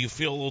 do you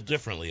feel a little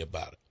differently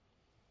about it?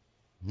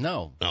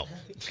 No. No.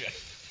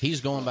 He's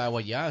going by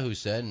what Yahoo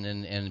said,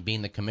 and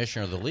being the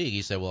commissioner of the league,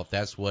 he said, well, if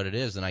that's what it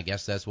is, then I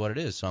guess that's what it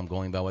is. So I'm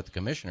going by what the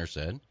commissioner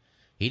said.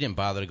 He didn't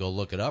bother to go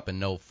look it up and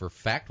know for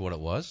fact what it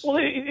was. Well,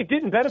 it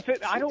didn't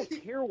benefit. I don't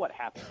care what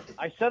happened.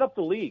 I set up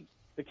the league.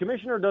 The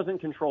commissioner doesn't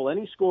control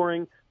any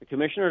scoring. The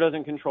commissioner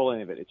doesn't control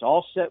any of it. It's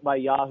all set by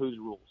Yahoo's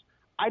rules.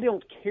 I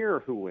don't care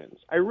who wins.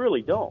 I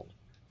really don't.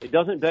 It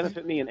doesn't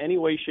benefit me in any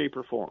way, shape,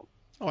 or form.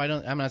 Oh,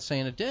 I'm not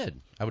saying it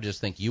did. I would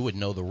just think you would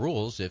know the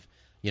rules if,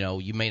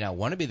 you may not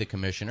want to be the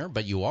commissioner,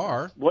 but you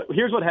are.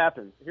 Here's what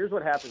happens.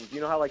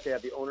 You know how they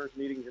have the owners'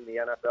 meetings in the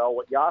NFL?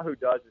 What Yahoo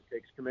does is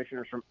takes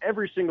commissioners from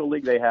every single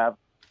league they have,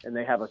 and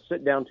they have a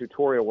sit-down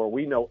tutorial where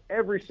we know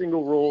every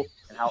single rule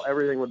and how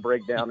everything would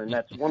break down, and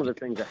that's one of the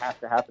things that has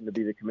to happen to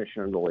be the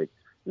commissioner of the league.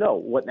 No,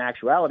 what in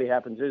actuality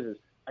happens is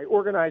I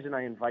organize and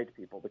I invite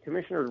people. The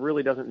commissioner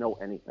really doesn't know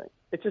anything.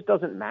 It just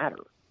doesn't matter.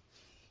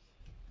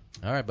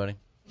 All right, buddy.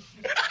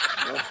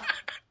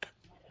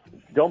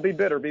 Don't be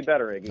bitter. Be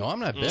better, Iggy. No, I'm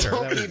not bitter.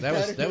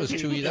 That was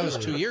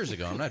 2 years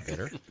ago. I'm not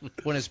bitter.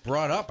 When it's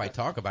brought up, I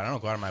talk about it. I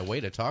don't go out of my way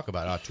to talk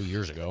about it 2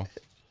 years ago.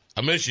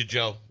 I miss you,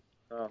 Joe.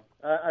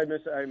 I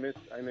miss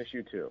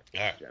you too,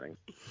 Jennings.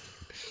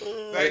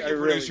 Thank you,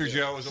 producer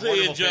Joe. It was a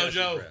wonderful fantasy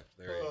trip.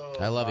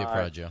 I love you,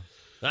 Pro Joe.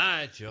 All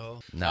right, Joe.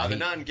 The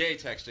non-gay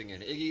texting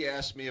in. Iggy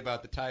asked me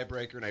about the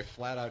tiebreaker, and I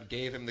flat out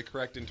gave him the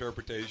correct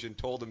interpretation,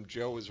 told him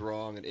Joe was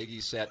wrong, and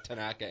Iggy sat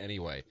Tanaka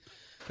anyway.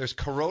 There's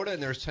Kuroda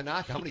and there's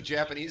Tanaka. How many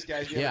Japanese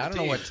guys do you have I on the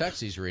don't know team? what text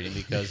he's reading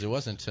because it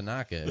wasn't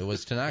Tanaka. It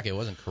was Tanaka. It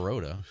wasn't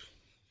Kuroda.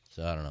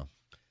 So I don't know.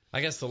 I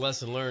guess the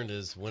lesson learned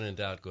is when in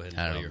doubt, go ahead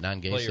and I play don't your know.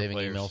 Non-gay play your saving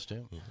players. emails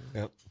too.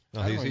 Yep.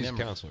 No, I don't he's a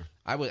remember. counselor.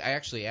 I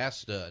actually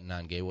asked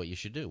Non-gay what we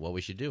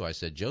should do. I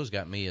said, Joe's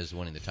got me as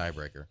winning the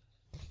tiebreaker.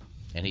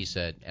 And he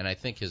said, and I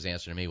think his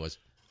answer to me was,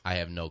 I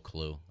have no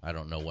clue. I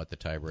don't know what the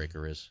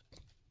tiebreaker is.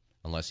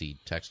 Unless he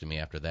texted me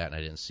after that and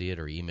I didn't see it,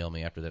 or emailed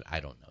me after that. I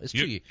don't know. It's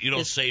You don't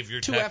it's save your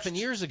 2 texts? effing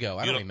years ago.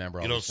 I You don't remember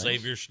all You don't these save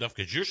things. your stuff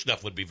because your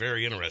stuff would be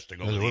very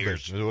interesting over the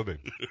years.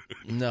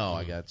 No,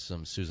 I got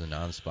some Susan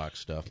Anspach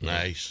stuff. Yeah,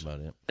 Nice.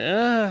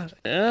 that's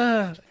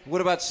about it.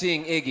 What about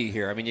seeing Iggy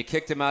here? I mean, you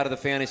kicked him out of the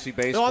fantasy No,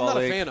 baseball I'm not a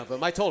league. fan of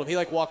him. I told him.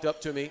 He walked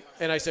up to me,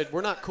 and I said, "We're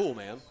not cool,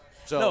 man."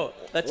 So No,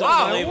 that's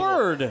Wow, unbelievable.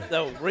 word.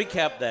 No,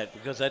 recap that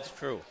because that's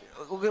true.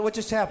 What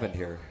just happened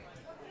here?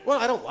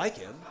 Well, I don't like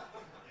him.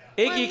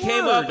 Iggy My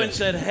came word. up and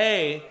said,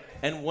 "Hey,"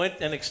 and went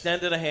and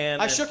extended a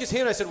hand. I and- should his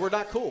hand. I said, "We're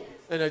not cool,"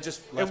 and I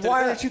just left And it why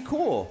at aren't that. you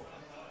cool?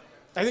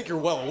 I think you're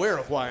well aware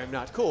of why I'm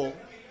not cool.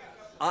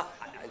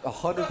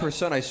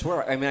 100%, I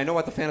swear. I mean, I know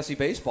about the fantasy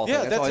baseball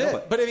Yeah, thing. that's all I know,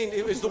 it. But I mean,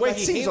 it was the way that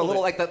he seems a handled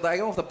little it. like that. I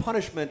don't know if the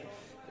punishment,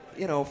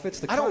 fits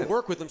the I crime. don't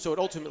work with him, so it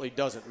ultimately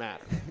doesn't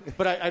matter.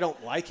 But I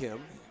don't like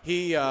him.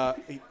 He's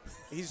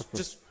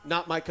just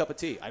not my cup of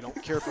tea. I don't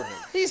care for him.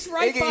 He's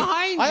right Iggy,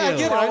 behind you. I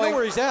get it. I know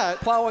where he's at.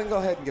 Plowing, go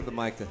ahead and give the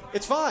mic to.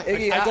 It's fine.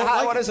 Iggy, I don't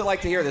like what it. is it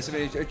like to hear this? I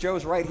mean,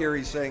 Joe's right here.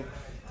 He's saying,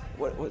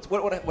 what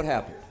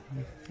happened?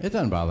 It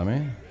doesn't bother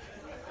me.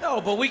 No,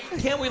 but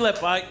can't we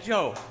let by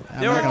Joe?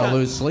 I'm not going to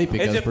lose sleep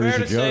because Is it fair producer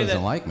to Joe say doesn't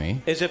that- like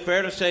me. Is it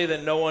fair to say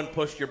that no one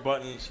pushed your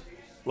buttons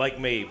like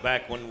me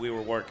back when we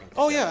were working?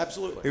 Oh yeah,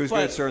 absolutely. He was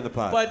good at stirring the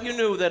pot. But you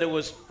knew that it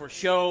was for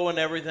show and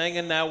everything,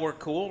 and now we're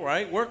cool,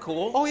 right? We're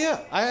cool. Oh yeah,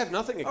 I have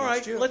nothing against All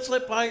right, you. let's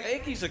let by.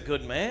 Iggy's a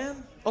good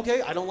man.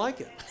 Okay, I don't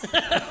like it.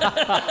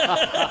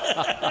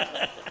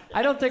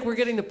 I don't think we're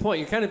getting the point.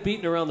 You're kind of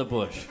beating around the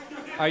bush.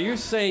 Are you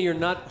saying you're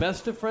not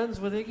best of friends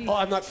with Iggy? Oh,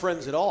 I'm not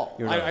friends at all.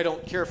 You're not. I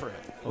don't care for him.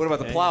 What about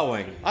the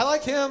plowing? I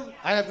like him.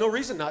 I have no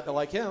reason not to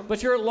like him.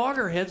 But you're at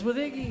loggerheads with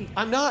Iggy.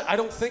 I'm not. I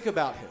don't think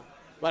about him.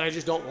 But I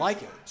just don't like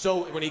him.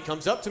 So when he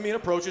comes up to me and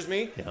approaches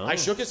me, Yeah. I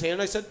shook his hand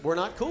and I said, "We're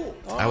not cool."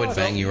 I would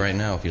bang you right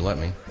now if you let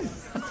me.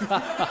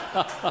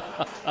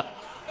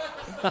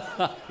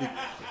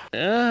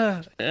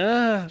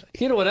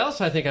 You know what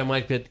else I think I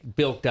might get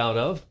bilked out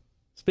of?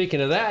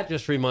 Speaking of that,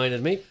 just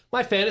reminded me,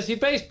 my fantasy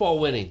baseball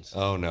winnings.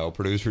 Oh, no.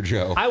 Producer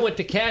Joe. I went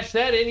to cash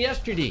that in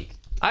yesterday.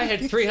 I had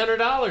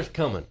 $300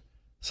 coming.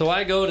 So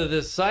I go to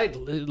this site,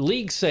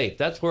 League Safe.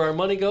 That's where our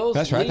money goes.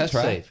 That's right, League that's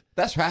right. Safe.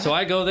 That's right. So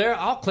I go there.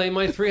 I'll claim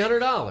my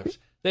 $300.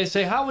 They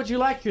say, how would you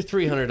like your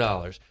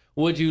 $300?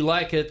 Would you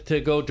like it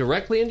to go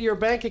directly into your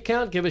bank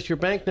account? Give us your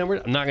bank number.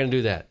 I'm not going to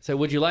do that. So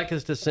would you like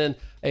us to send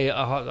a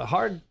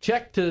hard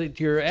check to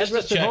your Just a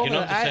address at check, home? you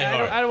don't have to say I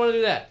hard. don't want to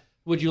do that.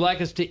 Would you like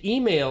us to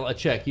email a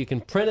check? You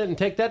can print it and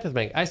take that to the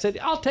bank. I said,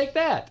 I'll take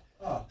that.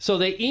 So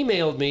they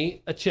emailed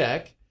me a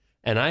check,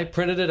 and I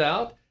printed it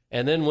out,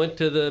 and then went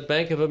to the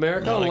Bank of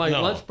America on my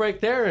lunch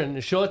break there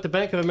and show it to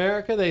Bank of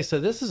America. They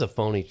said, this is a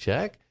phony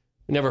check.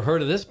 Never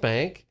heard of this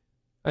bank.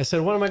 I said,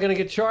 what am I going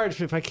to get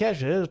charged if I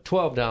cash it? It was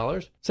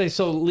 $12. Say,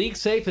 so League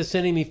Safe is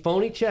sending me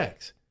phony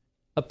checks.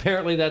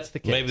 Apparently that's the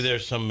case. Maybe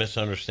there's some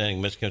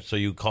misunderstanding. So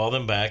you call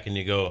them back and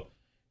you go,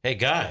 hey,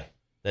 guy,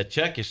 that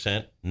check you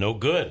sent, no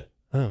good.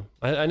 Oh,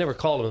 I never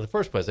called him in the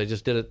first place. I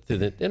just did it through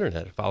the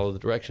internet. Follow the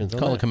directions.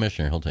 Call the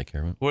commissioner. He'll take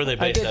care of it. Where are they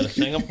based out of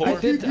Singapore?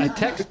 I did. I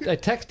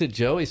texted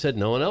Joe. He said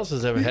no one else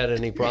has ever had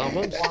any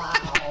problems.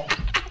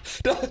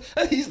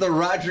 He's the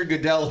Roger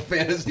Goodell of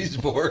fantasy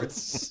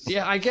sports.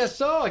 Yeah, I guess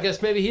so. I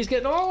guess maybe he's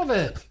getting all of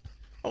it.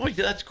 Oh,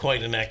 that's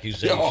quite an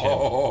accusation.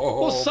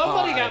 Well,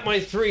 somebody got my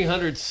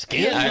 300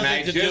 scanned. And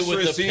I just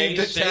received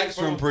a text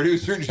from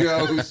producer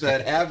Joe who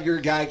said, have your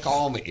guy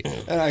call me.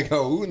 And I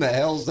go, who in the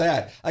hell's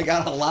that? I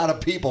got a lot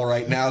of people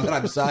right now that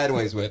I'm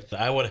sideways with.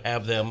 I would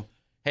have them,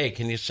 hey,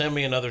 can you send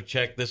me another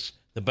check?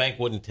 The bank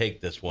wouldn't take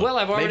this one. Well,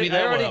 I already Maybe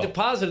that will help.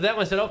 deposited that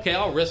one. I said, okay,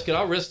 I'll risk it.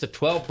 I'll risk the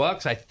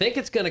 $12. I think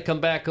it's going to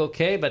come back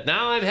okay, but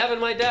now I'm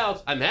having my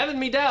doubts. I'm having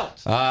me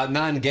doubts.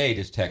 Non-gay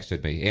just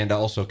texted me, and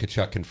also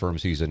Kachuk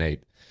confirms he's an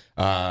 8.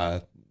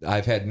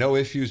 I've had no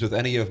issues with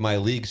any of my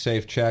League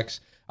Safe checks.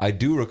 I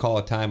do recall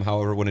a time,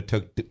 however, when it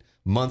took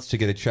months to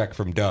get a check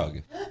from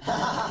Doug.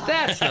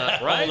 That's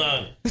not right. Hold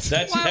on.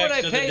 That's Why would text I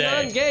of the pay day.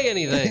 non-gay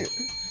anything?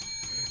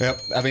 Yep.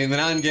 I mean, the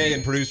non-gay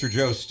and producer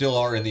Joe still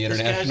are in the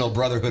International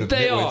Brotherhood of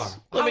They Nitwits. are.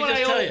 Let How me would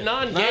just I tell owe you,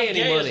 non-gay any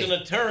non-gay money? is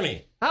an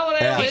attorney. How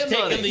would I owe He's him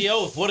taken money? the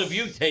oath. What have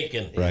you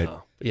taken? Right.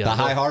 Yeah, the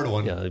high hard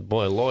one. Yeah,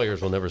 boy,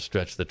 lawyers will never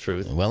stretch the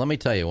truth. Well, let me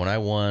tell you, when I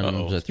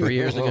won was it 3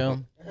 years ago,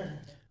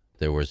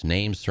 there was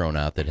names thrown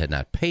out that had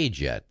not paid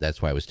yet.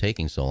 That's why it was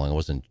taking so long.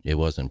 It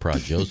wasn't Prod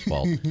Joe's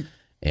fault.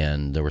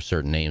 And there were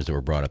certain names that were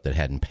brought up that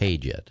hadn't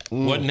paid yet.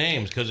 What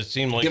names? Because it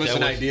seemed like Give us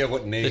that an was, idea of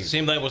what names. It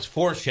seemed like it was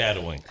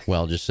foreshadowing.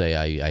 Well, just say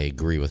I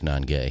agree with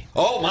non-gay.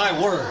 Oh, my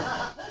word.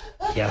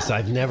 Yes,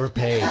 I've never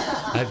paid.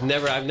 I've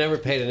never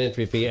paid an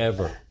entry fee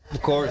ever.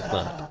 Of course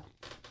not.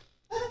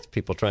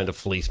 People trying to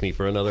fleece me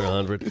for another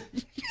 100.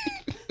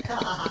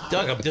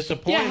 Doug, I'm You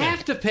disappointed.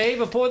 have to pay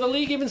before the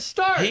league even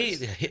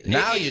starts.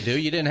 Now you do.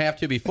 You didn't have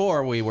to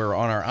before. We were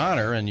on our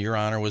honor, and your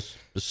honor was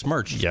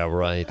besmirched. Yeah,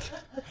 right.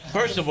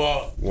 First of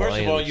all,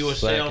 you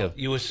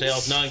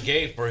assailed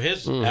Non-Gay for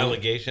his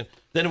allegation.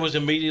 Then it was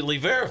immediately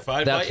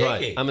verified That's by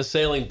right. Iggy. I'm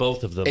assailing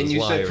both of them And as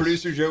you liars. said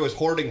producer Joe is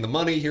hoarding the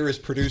money. Here is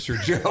producer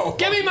Joe.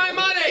 Give me my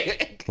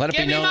money! Let it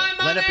Give be me known. my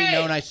money! Let it be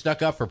known I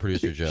stuck up for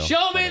producer Joe.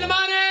 Show me the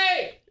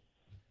money!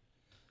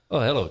 Oh,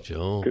 hello,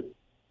 Joe.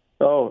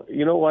 Oh,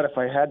 you know what? If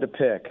I had to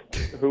pick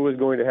who was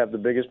going to have the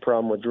biggest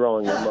problem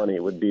withdrawing their money,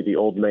 it would be the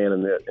old man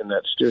in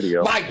that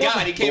studio. My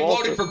God, he came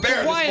loaded for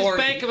bear Why this is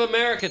morning. Bank of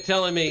America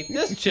telling me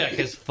this check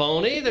is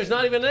phony? There's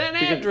not even an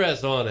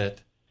address on it.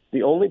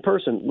 The only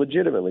person,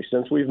 legitimately,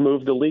 since we've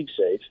moved to League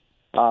Safe,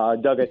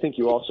 Doug, I think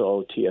you also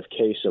owe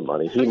TFK some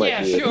money. He might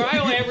Yeah, be sure. I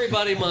owe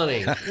everybody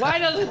money. Why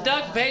doesn't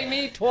Doug pay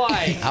me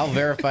twice? I'll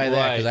verify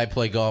that because I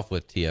play golf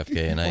with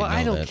TFK, and Well, I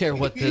know don't that. care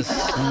what this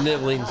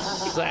sniveling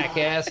sack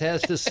ass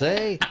has to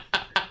say.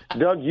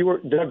 Doug,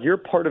 you're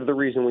part of the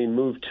reason we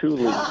moved to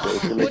League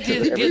Safe. To make What, do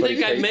you sure that think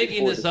everybody I'm pays making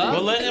before this the up?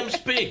 season. Well, let him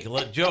speak.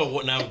 Let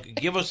Joe. Now,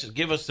 give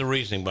us the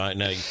reasoning behind.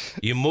 Now,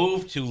 you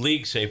moved to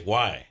League Safe.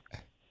 Why?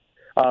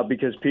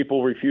 Because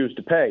people refuse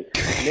to pay.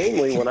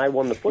 Namely, when I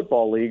won the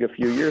football league a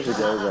few years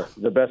ago,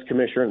 the best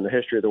commissioner in the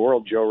history of the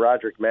world, Joe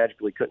Roderick,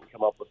 magically couldn't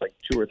come up with like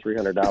 $200 or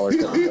 $300 that was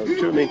owed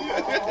to me.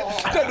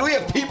 Do we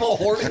have people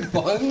hoarding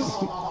funds?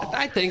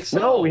 I think so.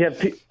 No, we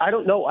have. I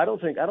don't know. I don't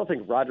think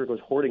Roderick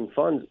was hoarding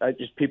funds.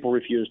 Just people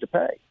refused to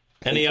pay.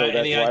 Any And so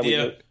that's why we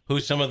idea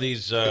who some of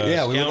these we would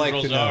like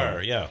to scoundrels know.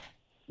 are? Yeah.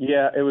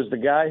 Yeah, it was the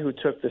guy who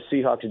took the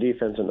Seahawks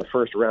defense in the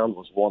first round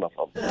was one of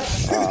them.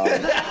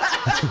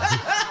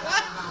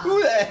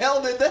 Who the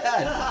hell did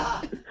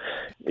that?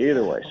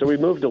 Either way, so we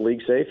moved to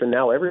League Safe, and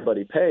now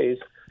everybody pays,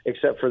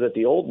 except for that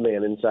the old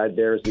man inside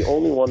there is the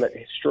only one that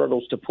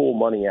struggles to pull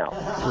money out.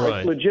 Right.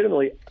 Like,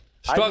 legitimately.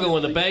 Struggle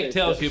when the bank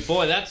tells you,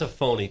 boy, that's a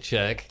phony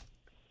check.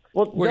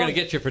 Well, We're going to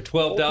Doug, get you for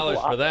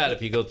 $12 for that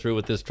if you go through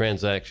with this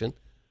transaction.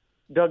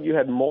 Doug, you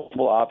had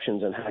multiple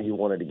options on how you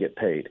wanted to get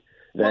paid.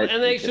 Well,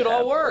 and they you could should all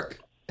have. work.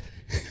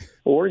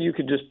 Or you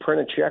could just print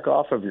a check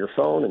off of your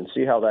phone and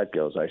see how that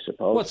goes, I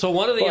suppose. What, so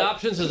one of the But-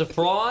 options is a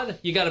fraud?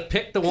 You got to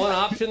pick the one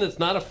option that's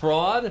not a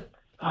fraud?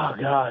 Oh,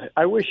 God.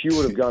 I wish you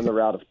would have gone the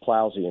route of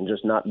Plowsy and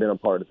just not been a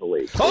part of the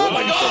league. Oh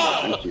my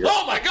God!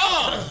 Oh my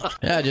God!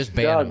 Yeah, just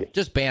ban him.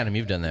 Just ban him.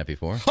 You've done that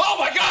before. Oh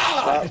my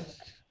God!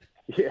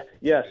 Yeah,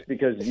 yes,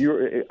 because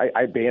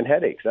I ban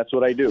headaches. That's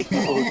what I do.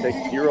 People who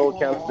take zero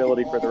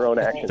accountability for their own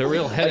actions. The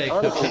real headache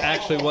Like, that honestly, you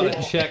actually want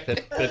a check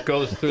that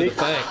goes through the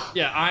bank.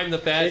 Yeah, I'm the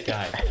bad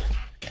guy.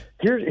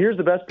 Here's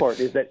the best part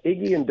is that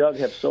Iggy and Doug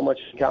have so much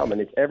in common.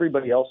 It's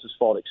everybody else's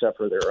fault except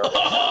for their own.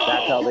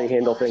 That's how they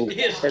handle things,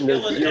 and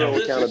there's zero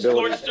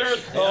accountability.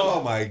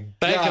 Oh, my God.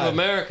 Bank of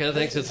America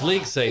thinks it's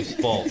League Safe's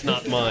fault,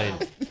 not mine.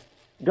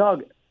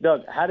 Doug,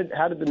 how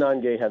did the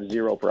non-gay have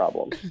zero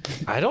problems?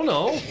 I don't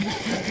know.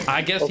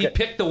 I guess he Okay.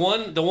 picked the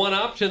one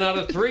option out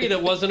of three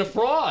that wasn't a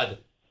fraud.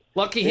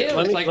 Lucky him.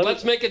 let It's me- like, let me-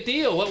 let's make a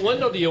deal. What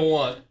window do you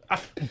want?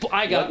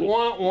 I got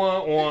one.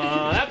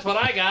 That's what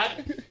I got.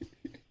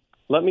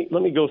 Let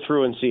me go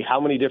through and see how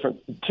many different.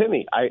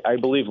 Timmy, I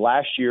believe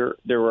last year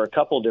there were a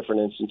couple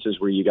different instances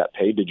where you got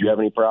paid. Did you have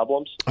any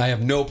problems? I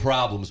have no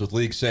problems with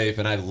League Safe,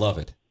 and I love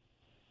it.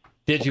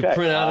 Did you Okay,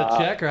 print out a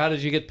check, or how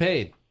did you get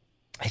paid?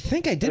 I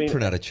think I did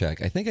print out a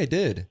check. I think I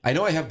did. I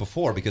know I have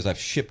before because I've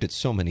shipped it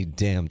so many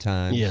damn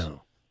times. Yeah.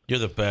 You're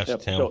the best, Yep,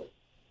 Tim. so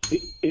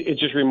it's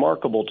just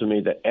remarkable to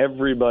me that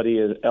everybody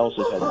else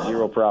has had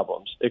zero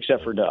problems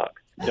except for Doug.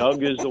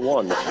 Doug is the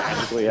one that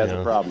magically has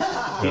a problem.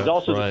 He's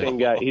also right. the same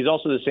guy. He's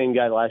also the same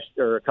guy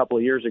a couple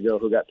of years ago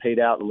who got paid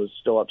out and was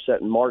still upset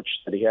in March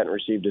that he hadn't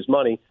received his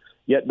money,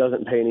 yet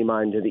doesn't pay any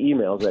mind to the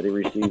emails that he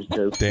receives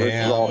to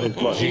withdraw his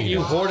money.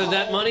 You hoarded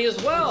that money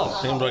as well.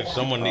 Seems like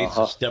someone needs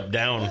to step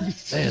down.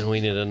 Man, we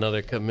need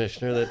another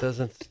commissioner that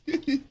doesn't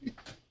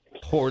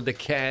hoard the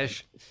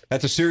cash.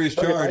 That's a serious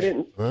Okay, charge. I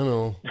didn't. I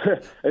know.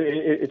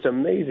 It's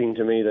amazing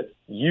to me that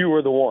you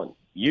are the one.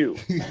 You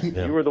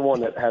are the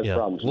one that has Yeah.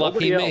 problems.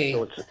 Lucky Nobody me.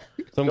 else, so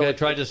it's- Some so guy it's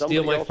tried to steal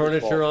somebody my else's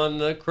furniture fault. on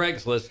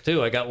Craigslist,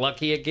 too. I got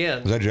lucky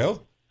again. Was that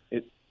Joe?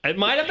 It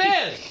might have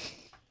been.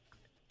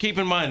 Keep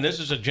in mind, this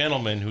is a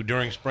gentleman who,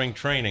 during spring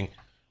training,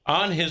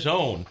 on his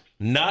own,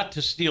 not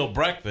to steal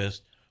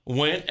breakfast,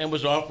 went and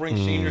was offering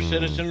senior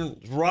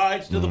citizens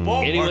rides to the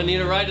ballpark. Anyone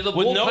need a ride to the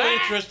with no ballpark?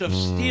 interest of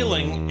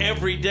stealing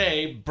every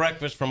day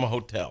breakfast from a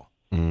hotel.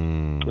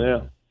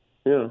 Yeah.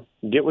 Yeah.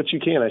 Get what you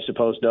can, I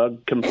suppose,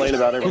 Doug. Complain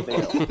about everything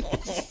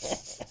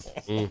else.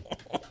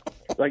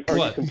 Like, are you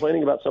What?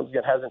 complaining about something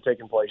that hasn't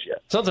taken place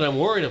yet? Something I'm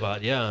worried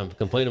about. Yeah, I'm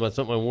complaining about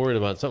something I'm worried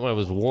about. Something I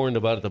was warned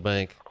about at the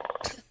bank.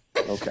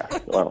 Okay.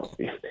 Well,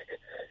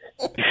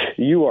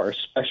 you are a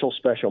special,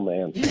 special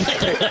man.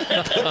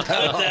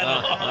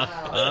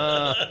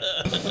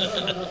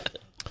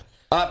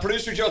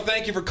 Producer Joe,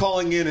 thank you for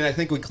calling in, and I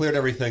think we cleared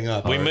everything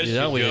up. We missed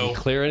Yeah, you, we Joe. didn't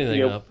clear anything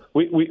Yeah, up.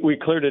 we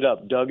cleared it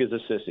up. Doug is a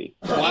sissy.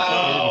 We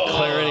didn't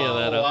clear any of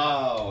that up.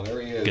 Wow,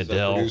 there he is.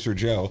 Goodell. Producer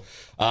Joe.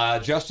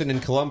 Justin in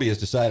Columbia has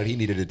decided he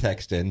needed a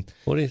text in.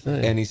 What do you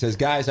think? And he says,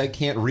 guys, I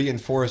can't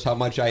reinforce how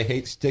much I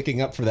hate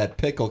sticking up for that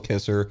pickle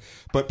kisser,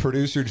 but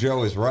Producer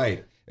Joe is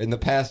right. In the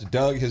past,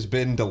 Doug has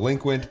been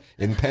delinquent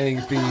in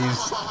paying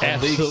fees.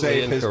 And League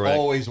Safe has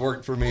always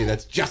worked for me.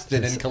 That's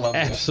Justin in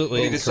Columbia.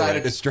 Absolutely He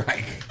decided incorrect. to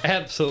strike.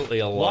 Absolutely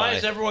a lie. Why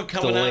is everyone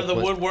coming out of the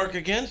woodwork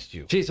against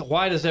you? Jeez,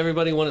 why does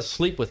everybody want to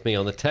sleep with me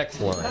on the text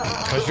line?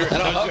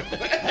 I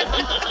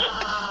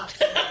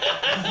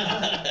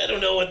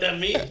don't know what that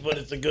means, but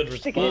it's a good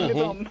Stick it in response.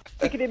 my bum.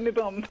 Stick it in my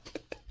bum.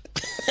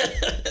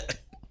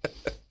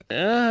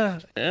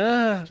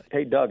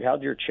 Hey, Doug,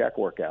 how'd your check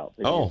work out?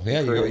 Oh,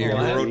 yeah, you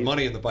Well, owed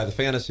money by the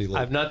fantasy league.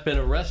 I've not been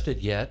arrested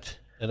yet,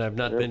 and I've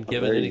not been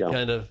given there you any go.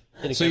 kind of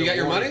So you got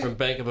your warning money? from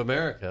Bank of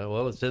America.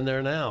 Well, it's in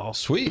there now.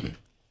 Sweet.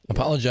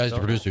 Apologize to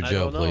Producer I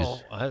Joe, don't know.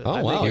 please. I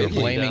wow. You were Iggy.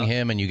 blaming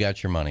him, and you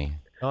got your money.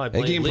 No, I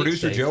blame Iggy and League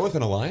Producer Safe. Joe with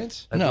an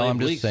alliance? I No, blame I'm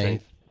just League saying.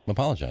 Safe.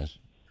 Apologize.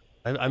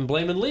 I'm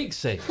blaming League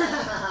Safe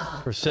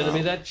for sending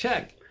me that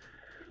check.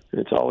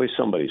 It's always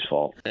somebody's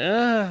fault.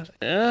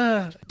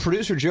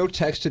 Producer Joe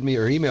texted me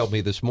or emailed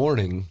me this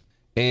morning,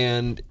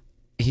 and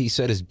he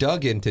said, is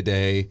Doug in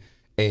today?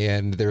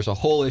 And there's a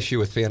whole issue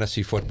with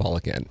fantasy football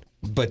again.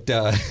 But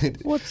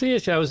What's the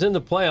issue? I was in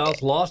the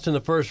playoffs, lost in the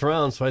first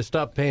round, so I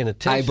stopped paying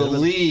attention. I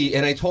believe,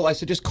 and I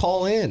said, just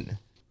call in.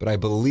 But I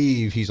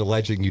believe he's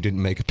alleging you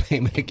didn't make a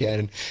payment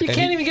again. You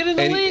can't even get in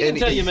the league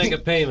until you make a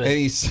payment. And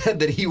he said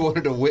that he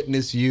wanted to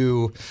witness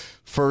you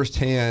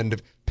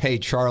firsthand pay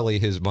Charlie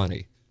his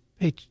money.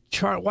 Hey,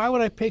 why would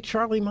I pay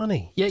Charlie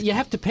money? Yeah, you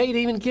have to pay to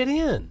even get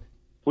in.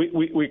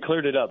 We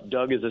cleared it up.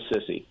 Doug is a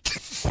sissy.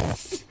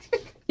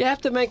 You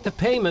have to make the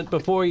payment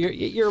before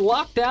you're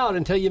locked out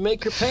until you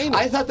make your payment.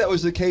 I thought that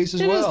was the case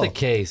as It well. is the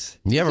case.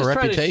 You have a Just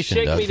trying to reputation,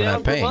 shake Doug, me for down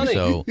not paying, money.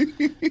 so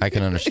I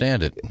can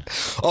understand it.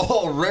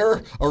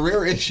 Oh, a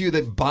rare issue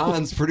that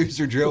bonds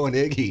Producer Joe and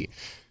Iggy.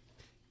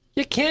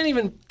 You can't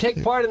even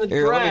take part in the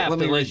Here, draft let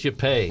me unless you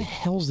pay.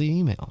 Hell's the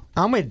email?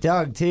 I'm with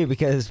Doug, too,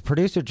 because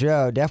Producer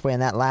Joe, definitely in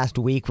that last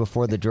week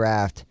before the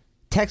draft,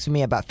 texted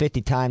me about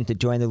 50 times to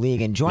join the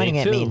league, and joining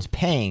Me it too. means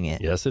paying it.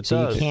 Yes, it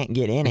so does. you can't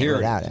get in it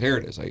without it. Here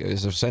it is.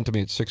 It was sent to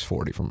me at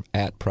 6:40 from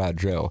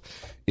 @ProdJoe.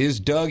 Is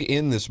Doug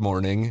in this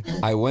morning?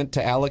 I went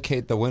to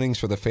allocate the winnings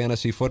for the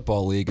fantasy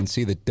football league and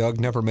see that Doug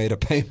never made a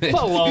payment.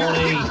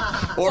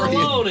 Baloney.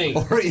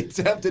 Or he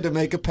attempted to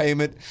make a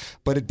payment,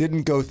 but it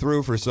didn't go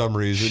through for some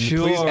reason.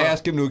 Sure. Please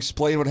ask him to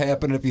explain what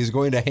happened if he's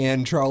going to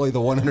hand Charlie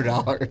the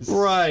 $100.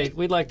 Right.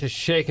 We'd like to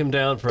shake him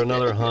down for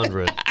another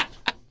 100.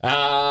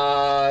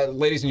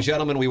 Ladies and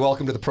gentlemen, we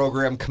welcome to the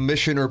program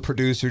Commissioner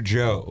Producer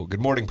Joe.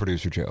 Good morning,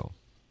 Producer Joe.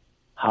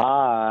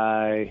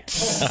 Hi.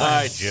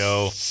 Hi,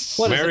 Joe.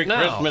 What is Merry it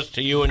now? Christmas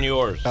to you and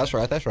yours. That's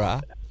right. That's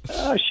right.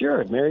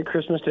 Sure. Merry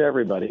Christmas to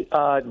everybody.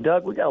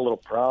 Doug, we got a little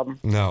problem.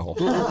 No.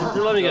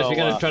 Let me guess, you're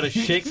going So, to try to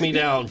shake me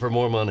down for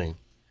more money.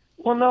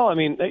 Well, no. I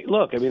mean, hey,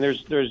 look. I mean,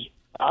 there's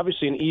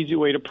obviously an easy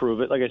way to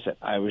prove it. Like I said,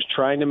 I was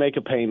trying to make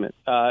a payment.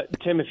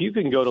 Tim, if you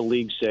can go to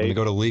League Let me Safe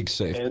go to League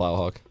Safe,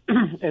 Plowhawk.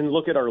 and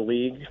look at our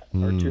league,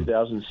 our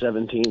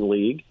 2017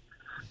 league,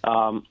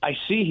 I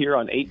see here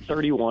on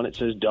 8/31 it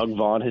says Doug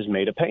Vaughn has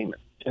made a payment.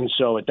 And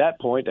so at that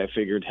point, I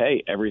figured,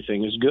 hey,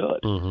 everything is good.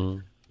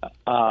 And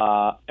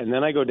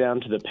then I go down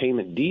to the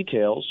payment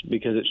details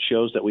because it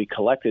shows that we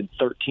collected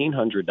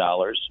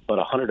 $1,300, but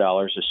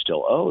 $100 is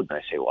still owed. And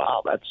I say,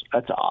 wow,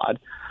 that's odd.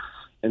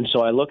 And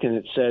so I look and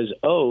it says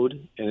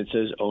owed, and it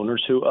says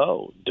owners who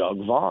owe, Doug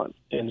Vaughn.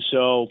 And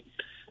so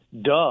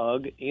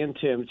Doug and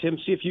Tim,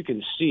 see if you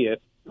can see it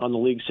on the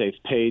League Safe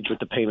page with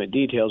the payment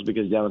details,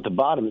 because down at the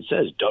bottom it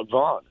says Doug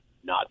Vaughn,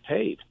 not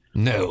paid.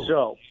 No.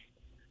 So,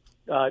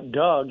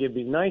 Doug, it'd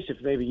be nice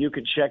if maybe you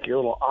could check your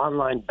little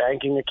online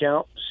banking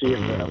account, see if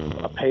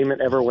a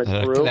payment ever went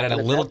through. That had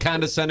a little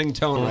condescending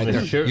tone right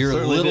there. Sure, Your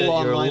certainly little did.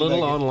 online Your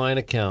little banking. online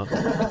account.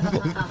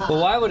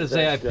 Well, why would it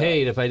say I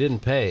paid if I didn't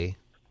pay?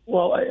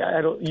 Well,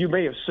 I don't. You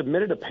may have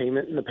submitted a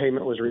payment and the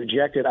payment was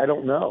rejected. I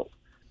don't know.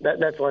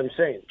 That's what I'm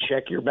saying.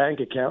 Check your bank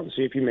account and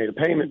see if you made a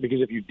payment,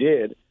 because if you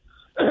did,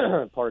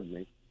 pardon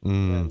me,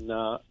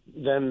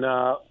 then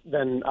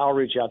I'll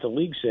reach out to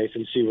League Safe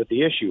and see what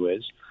the issue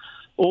is.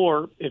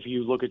 Or if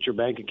you look at your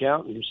bank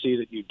account and you see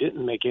that you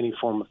didn't make any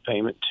form of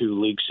payment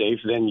to League Safe,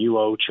 then you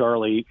owe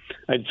Charlie.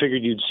 I'd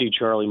figured you'd see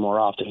Charlie more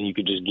often and you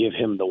could just give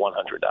him the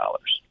 $100.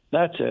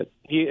 That's it.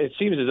 It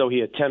seems as though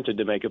he attempted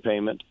to make a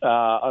payment,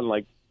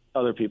 unlike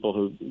other people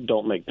who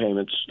don't make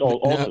payments.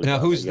 Now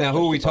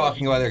who are we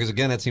talking about there? Because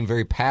again, that seemed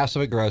very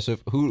passive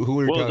aggressive. Who are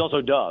we Well, talking? it's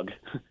also Doug.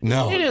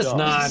 No, It is Doug.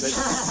 not.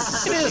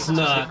 It is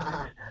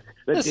not.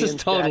 This is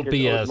total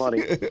BS.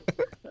 Money.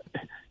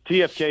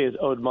 TFK is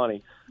owed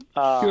money.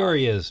 Sure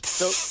he is.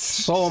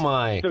 So am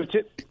I. So,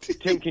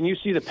 Tim, can you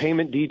see the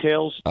payment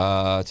details?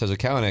 It says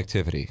account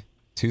activity.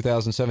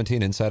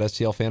 2017 Inside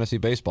STL Fantasy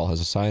Baseball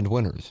has assigned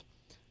winners.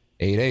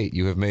 8-8,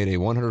 you have made a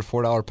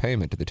 $104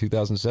 payment to the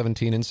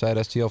 2017 Inside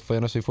STL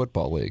Fantasy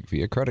Football League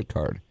via credit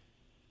card.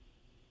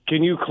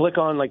 Can you click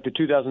on like the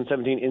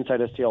 2017 Inside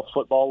STL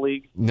Football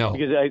League? No.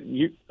 Because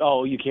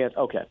you can't.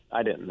 Okay,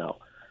 I didn't know.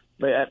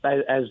 But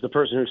as the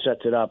person who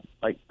sets it up,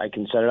 I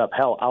can set it up.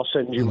 Hell, I'll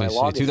send you my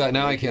login.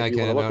 Now I can't.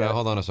 No,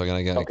 hold on a second.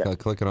 I got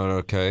clicking on it.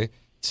 Okay. It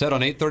said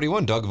on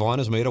 8/31, Doug Vaughn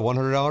has made a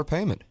 $100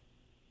 payment.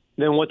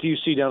 Then what do you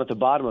see down at the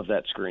bottom of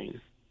that screen?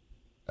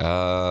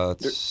 There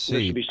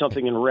should be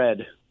something in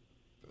red.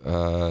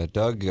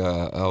 Doug.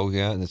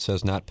 And it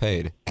says not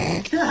paid.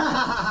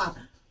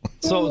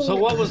 So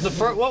what was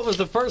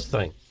the first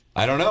thing?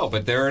 I don't know,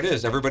 but there it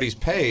is. Everybody's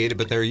paid,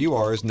 but there you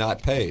are is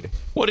not paid.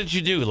 What did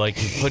you do? Like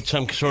you put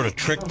some sort of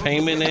trick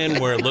payment in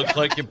where it looks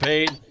like you're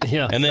paid?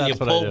 Yeah. And then you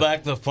that's what I pull do.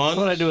 back the funds?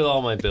 That's what I do with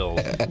all my bills.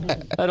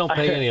 I don't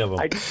pay any of them.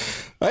 I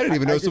didn't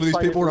even know some of these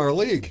people were in our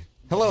league.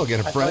 Hello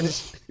again,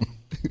 friends.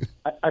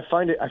 I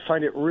find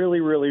it really,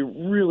 really,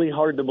 really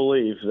hard to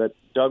believe that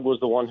Doug was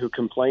the one who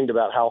complained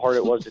about how hard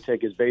it was to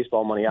take his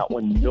baseball money out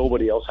when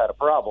nobody else had a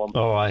problem.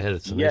 Oh, I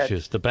had some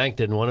issues. The bank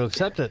didn't want to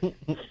accept it.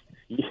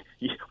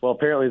 Well,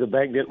 apparently the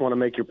bank didn't want to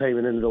make your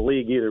payment into the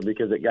league either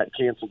because it got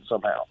canceled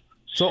somehow.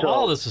 So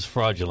all this is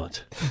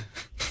fraudulent.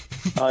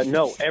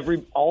 No,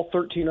 all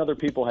 13 other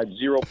people had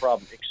zero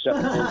problem except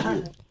for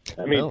you.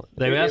 I mean, well,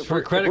 they asked for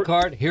a credit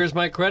card. Here's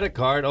my credit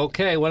card.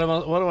 Okay, what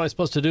am I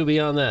supposed to do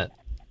beyond that?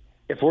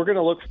 If we're going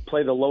to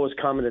play the lowest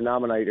common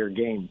denominator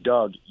game,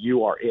 Doug,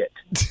 you are it.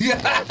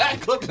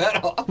 Clip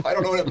that off. I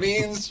don't know what it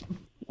means.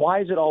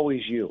 Why is it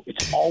always you?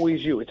 It's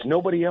always you. It's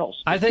nobody else.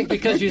 I think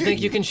because you think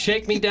you can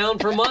shake me down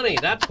for money.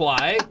 That's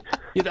why.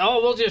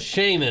 We'll just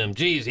shame him.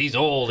 Geez, he's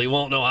old. He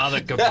won't know how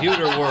the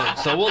computer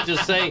works. So we'll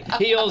just say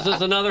he owes us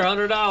another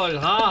 $100. Ha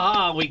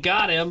ha, we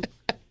got him.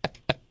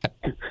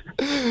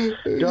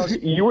 Doug,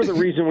 you were the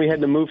reason we had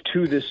to move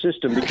to this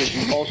system because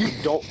you also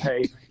don't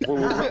pay.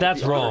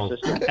 That's wrong.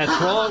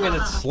 That's wrong, and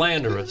it's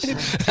slanderous.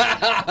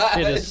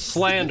 It is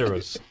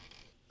slanderous.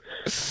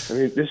 I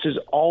mean, this is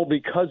all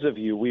because of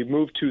you. We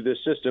moved to this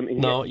system. And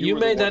no, you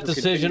made that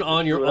decision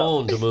on your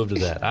own to move to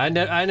that. I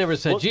never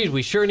said, geez,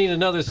 we sure need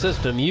another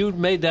system. You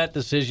made that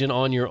decision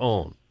on your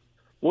own.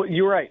 Well,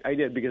 you're right. I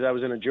did because I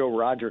was in a Joe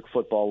Roderick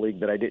football league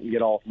that I didn't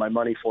get all of my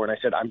money for. And I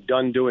said, I'm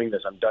done doing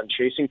this. I'm done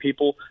chasing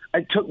people.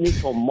 It took me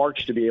till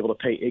March to be able to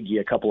pay Iggy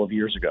a couple of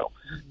years ago.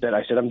 That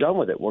I said, I'm done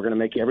with it. We're going to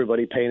make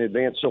everybody pay in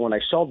advance. So when I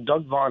saw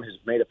Doug Vaughn has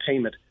made a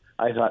payment,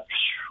 I thought,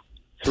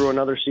 through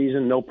another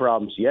season, no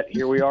problems. Yet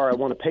here we are. I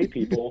want to pay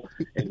people,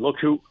 and look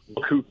who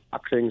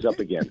fucked things up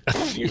again.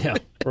 Yeah,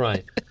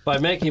 right. By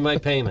making my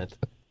payment.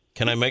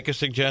 Can I make a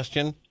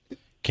suggestion?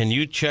 Can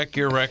you check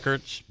your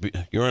records?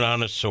 You're an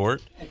honest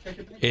sort.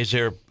 Is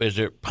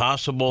it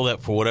possible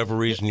that for whatever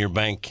reason your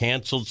bank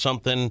canceled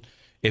something?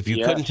 If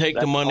you couldn't take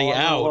the money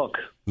out,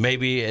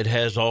 maybe it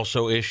has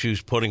also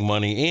issues putting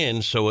money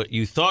in. So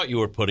you thought you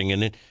were putting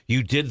in it.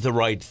 You did the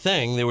right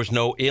thing. There was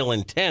no ill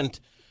intent,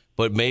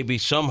 but maybe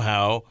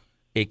somehow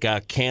it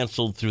got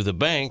canceled through the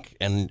bank,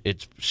 and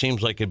it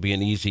seems like it'd be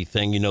an easy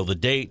thing, the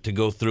date to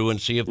go through and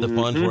see if the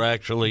funds were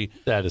actually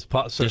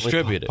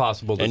distributed.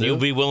 Possible to and do. you'll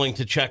be willing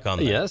to check on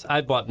that. Yes,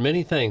 I bought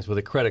many things with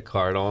a credit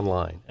card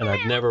online, and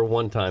I've never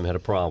one time had a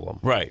problem.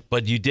 Right,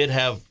 but you did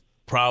have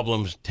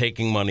problems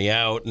taking money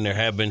out, and there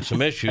have been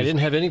some issues. I didn't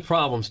have any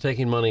problems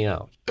taking money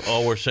out.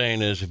 All we're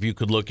saying is if you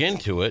could look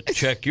into it,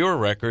 check your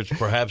records,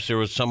 perhaps there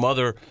was some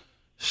other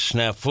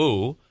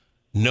snafu.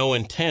 No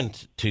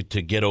intent to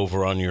get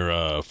over on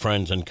your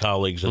friends and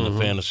colleagues in the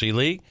fantasy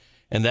league,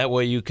 and that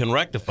way you can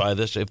rectify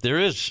this if there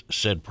is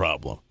said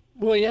problem.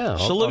 Well, yeah,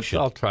 solution.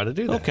 I'll try to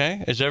do that.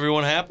 Okay, is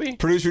everyone happy?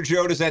 Producer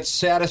Joe, does that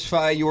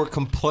satisfy your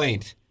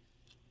complaint?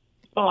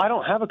 Oh, I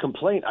don't have a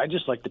complaint. I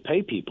just like to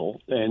pay people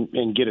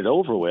and get it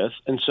over with,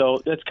 and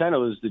so that's kind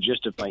of was the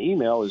gist of my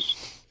email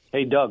is,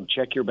 hey, Doug,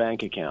 check your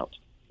bank account.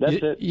 That's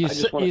it. You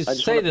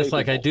say this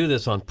like I do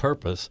this on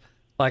purpose.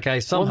 Like I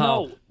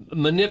somehow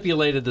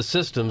manipulated the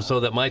system so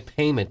that my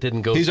payment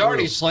didn't go through. He's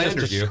already slandered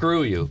just to you.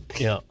 Screw you.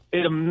 Yeah.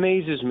 It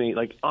amazes me,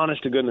 like,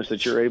 honest to goodness,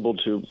 that you're able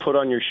to put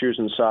on your shoes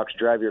and socks,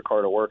 drive your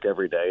car to work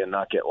every day, and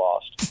not get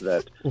lost.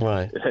 That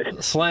right.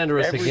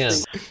 Slanderous again.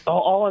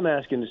 All I'm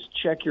asking is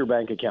check your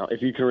bank account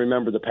if you can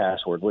remember the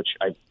password, which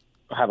I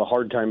have a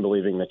hard time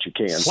believing that you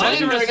can.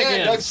 Slanderous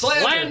again. Doug,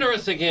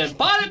 slanderous again.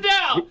 Put it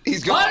down.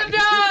 He's gone. Put it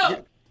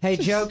down. Hey,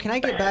 Joe, can I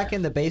get back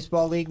in the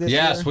baseball league this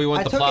year? Yes, we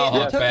want the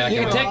Plowhawk back.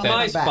 You can take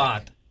my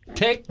spot.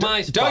 Take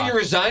my spot. Doug, you're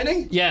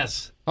resigning?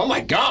 Yes. Oh, my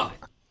God.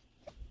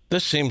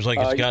 This seems like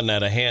it's gotten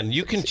out of hand.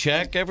 You can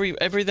check.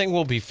 Everything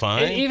will be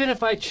fine. And even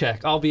if I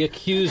check, I'll be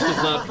accused of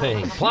not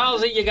paying.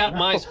 Plowsy, you got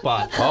my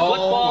spot. Oh,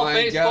 Football, my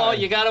baseball, God.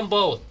 you got them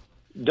both.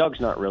 Doug's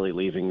not really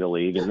leaving the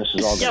league, and this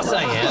is all. Yes,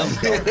 I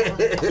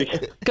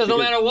am. Because no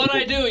matter what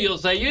I do, you'll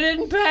say, you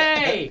didn't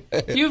pay.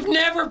 You've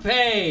never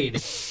paid.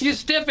 You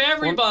stiff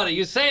everybody.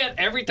 You say it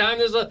every time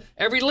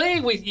every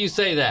league you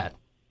say that.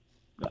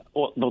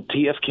 Well,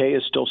 TFK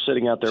is still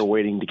sitting out there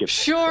waiting to get.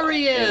 Sure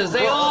he is.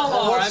 They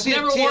all are. I've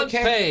never once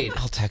paid.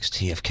 I'll text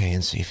TFK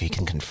and see if he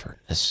can confirm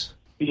this.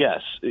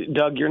 Yes,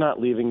 Doug, you're not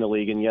leaving the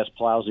league, and yes,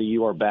 Plowsy,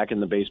 you are back in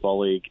the baseball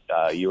league.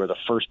 You are the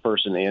first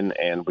person in,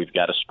 and we've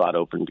got a spot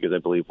open because I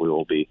believe we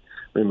will be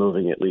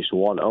removing at least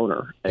one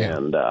owner. Yeah.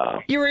 And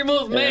you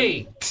remove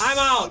me. I'm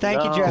out.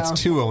 Thank you, Joe. That's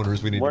two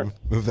owners we need to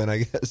move then, I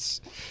guess.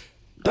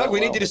 Doug, we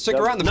need you to stick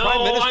around. The No,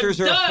 prime ministers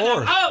I'm are done. at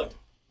 4. I'm out.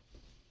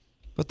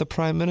 But the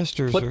prime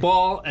ministers are...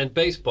 Football and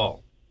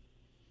baseball.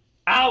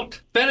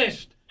 Out.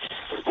 Finished.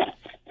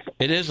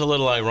 It is a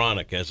little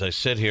ironic as I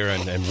sit here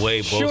and weigh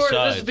both Sure,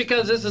 sides. this is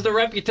because this is the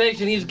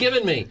reputation he's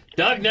given me.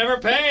 Doug never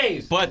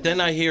pays. But then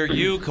I hear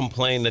you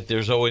complain that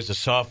there's always a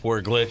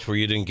software glitch where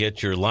you didn't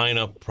get your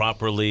lineup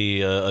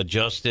properly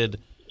adjusted.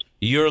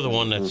 You're the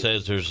one that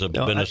says there's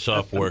been a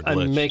software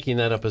glitch. I'm making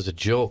that up as a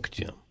joke,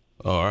 Jim.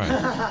 All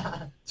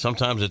right.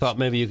 Sometimes it's... Thought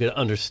maybe you could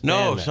understand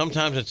No, that.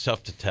 sometimes it's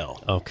tough to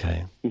tell.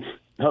 Okay.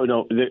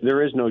 No,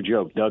 there is no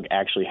joke. Doug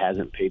actually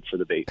hasn't paid for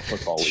the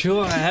football league.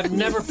 Sure, I have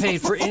never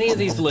paid for any of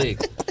these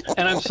leagues.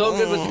 And I'm so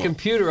good with the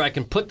computer, I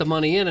can put the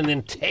money in and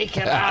then take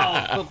it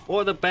out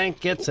before the bank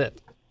gets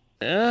it.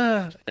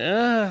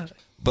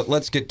 But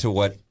let's get to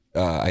what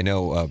I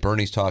know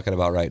Bernie's talking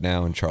about right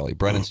now and Charlie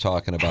Brennan's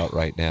talking about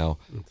right now,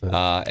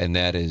 and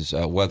that is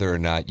whether or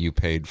not you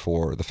paid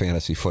for the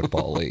Fantasy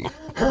Football League.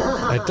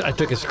 I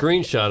took a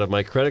screenshot of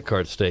my credit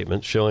card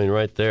statement showing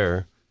right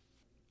there.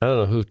 I don't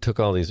know who took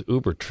all these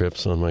Uber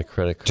trips on my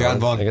credit card. John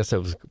Vaughn. I guess that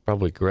was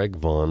probably Greg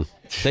Vaughn.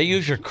 They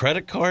use your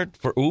credit card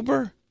for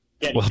Uber?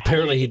 Well,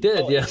 apparently he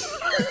did, yes.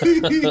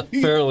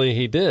 Apparently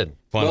he did.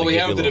 Well, we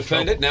have the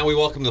defendant. Now we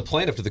welcome the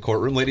plaintiff to the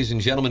courtroom. Ladies and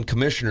gentlemen,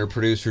 Commissioner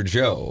Producer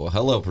Joe.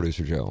 Hello,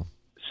 Producer Joe.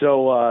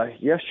 So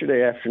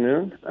yesterday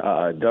afternoon,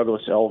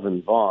 Douglas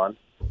Elvin Vaughn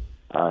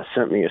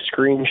sent me a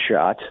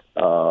screenshot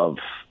of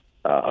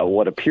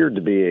what appeared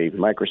to be a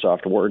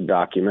Microsoft Word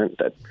document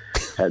that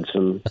had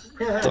some...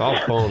 It's all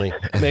phony.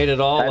 Made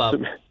it all up.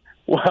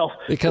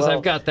 Because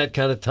I've got that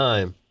kind of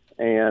time.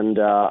 And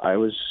I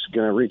was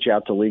going to reach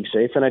out to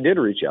LeagueSafe, and I did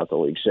reach out to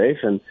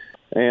LeagueSafe,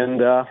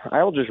 and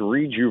I'll just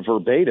read you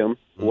verbatim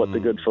what the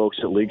good folks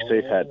at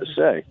LeagueSafe had to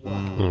say.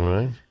 All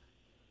right.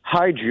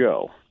 Hi,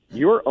 Joe.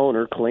 Your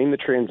owner claimed the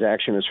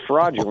transaction is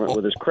fraudulent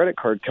with his credit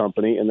card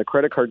company, and the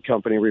credit card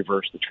company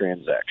reversed the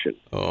transaction.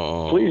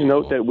 Please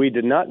note that we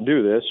did not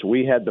do this.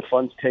 We had the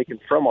funds taken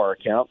from our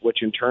account,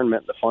 which in turn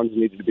meant the funds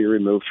needed to be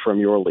removed from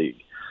your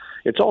league.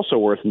 It's also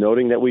worth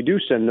noting that we do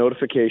send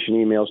notification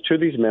emails to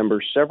these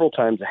members several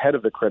times ahead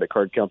of the credit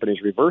card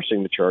companies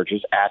reversing the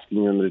charges,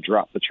 asking them to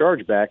drop the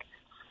charge back.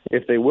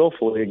 If they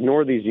willfully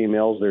ignore these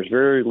emails, there's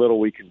very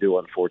little we can do,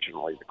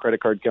 unfortunately. The credit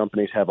card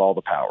companies have all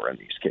the power in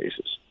these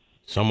cases.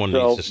 Someone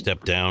needs to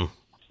step down.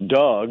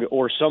 Doug,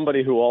 or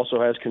somebody who also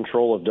has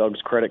control of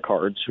Doug's credit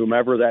cards,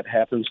 whomever that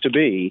happens to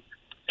be,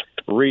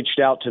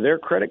 reached out to their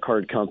credit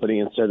card company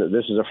and said that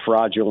this is a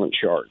fraudulent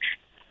charge.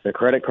 The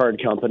credit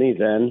card company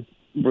then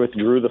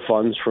withdrew the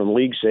funds from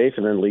LeagueSafe,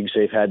 and then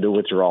LeagueSafe had to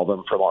withdraw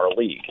them from our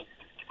league.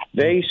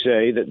 They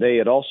say that they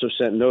had also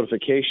sent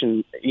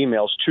notification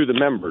emails to the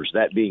members,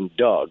 that being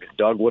Doug.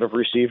 Doug would have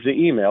received the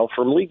email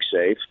from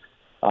LeagueSafe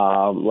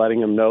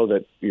letting them know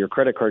that your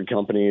credit card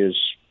company is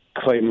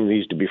claiming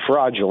these to be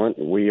fraudulent.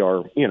 We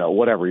are,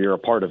 whatever, you're a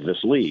part of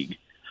this league.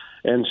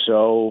 And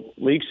so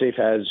LeagueSafe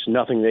has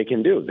nothing they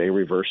can do. They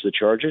reverse the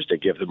charges. They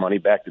give the money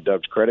back to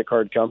Doug's credit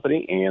card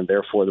company, and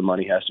therefore the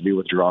money has to be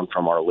withdrawn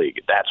from our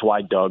league. That's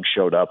why Doug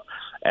showed up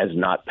as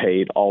not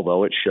paid,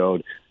 although it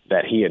showed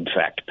that he, in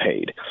fact,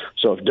 paid.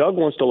 So if Doug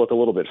wants to look a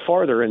little bit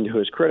farther into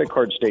his credit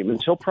card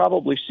statements, he'll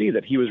probably see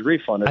that he was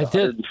refunded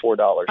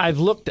 $104. I've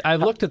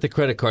looked at the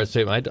credit card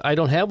statement. I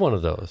don't have one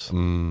of those.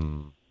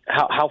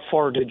 How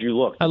far did you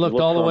look? I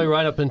looked all the way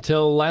right up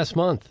until last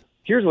month.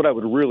 Here's what I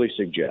would really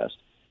suggest,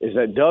 is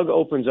that Doug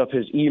opens up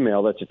his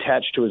email that's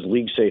attached to his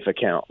LeagueSafe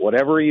account,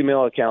 whatever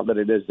email account that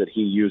it is that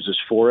he uses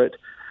for it,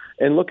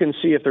 and look and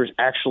see if there's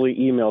actually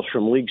emails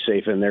from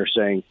LeagueSafe in there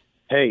saying,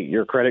 hey,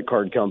 your credit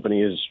card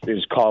company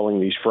is calling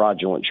these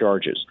fraudulent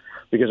charges.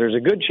 Because there's a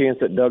good chance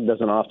that Doug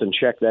doesn't often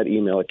check that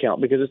email account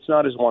because it's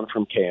not his one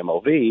from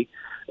KMOV,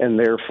 and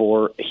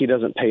therefore he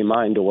doesn't pay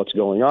mind to what's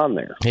going on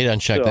there. He doesn't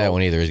check that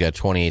one either. He's got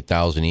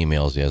 28,000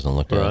 emails he hasn't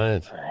looked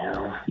at.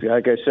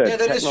 Like I said, Yeah,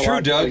 that is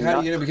true, Doug.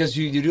 How do you know? Because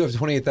you do have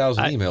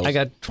 28,000 emails. I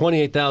got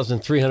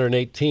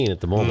 28,318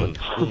 at the moment.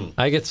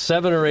 I get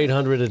 700 or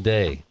 800 a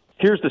day.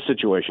 Here's the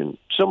situation.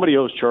 Somebody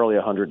owes Charlie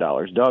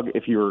 $100. Doug,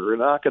 if you're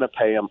not going to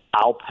pay him,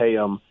 I'll pay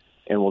him,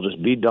 and we'll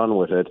just be done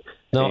with it.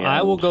 No, And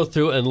I will go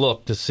through and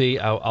look to see.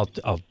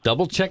 I'll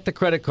double check the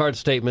credit card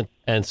statement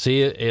and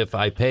see if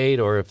I paid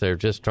or if they're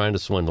just trying to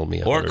swindle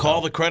me. Or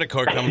call the credit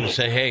card company and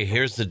say, hey,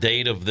 here's the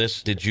date of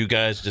this. Did you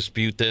guys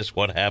dispute this?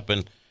 What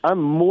happened? I'm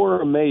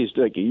more amazed.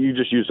 Like you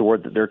just used the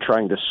word that they're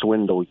trying to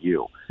swindle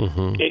you.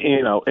 Mm-hmm.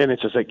 And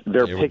it's just like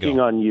they're picking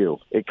on you.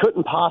 It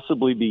couldn't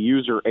possibly be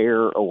user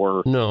error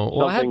or no.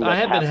 Well, something I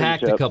have been that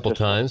hacked happened a couple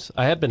times.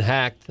 I have been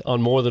hacked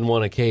on more than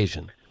one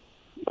occasion.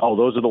 Oh,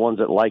 those are the ones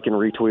that like and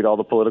retweet all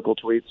the political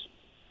tweets?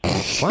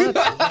 What?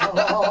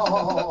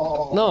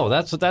 No,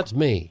 that's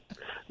me.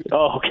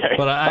 Oh, okay.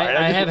 But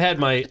I have had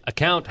my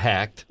account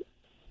hacked.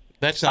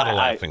 That's not a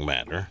laughing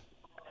matter.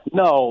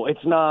 No,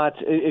 it's not.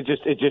 It's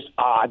just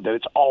odd that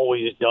it's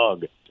always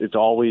Doug. It's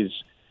always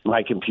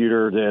my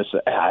computer. This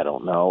I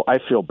don't know. I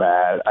feel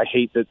bad. I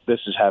hate that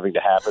this is having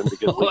to happen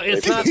because Well,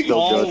 it's not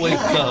always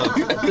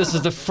Doug. This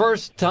is the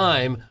first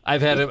time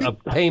I've had a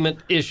payment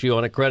issue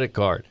on a credit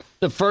card.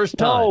 The first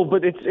time. No,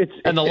 but it's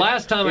and the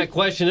last time I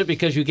questioned it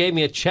because you gave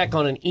me a check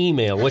on an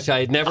email, which I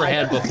had never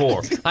had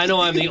before. I know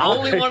I'm the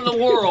only one in the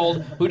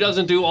world who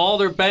doesn't do all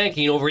their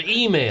banking over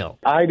email.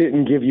 I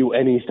didn't give you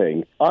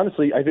anything.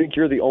 Honestly, I think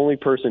you're the only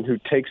person who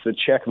takes the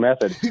check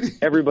method.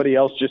 Everybody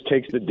else just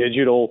takes the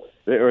digital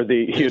or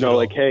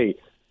hey,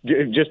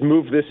 just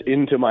move this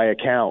into my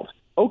account.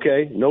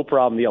 Okay, no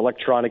problem. The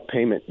electronic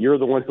payment. You're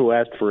the one who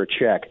asked for a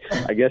check.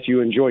 I guess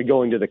you enjoy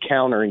going to the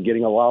counter and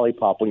getting a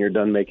lollipop when you're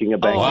done making a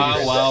bank.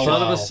 Wow.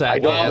 Son of a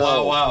sack.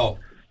 Wow.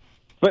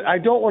 But I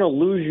don't want to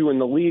lose you in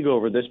the league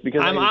over this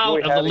because I'm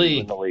out of the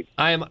league.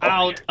 I am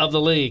out of the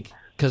league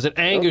because it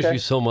angers you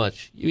so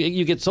much.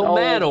 You get so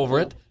mad over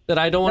it that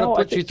I don't want to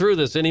put you through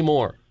this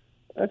anymore.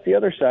 That's the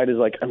other side is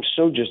I'm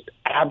so just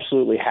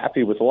absolutely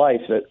happy with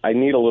life that I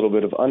need a little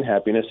bit of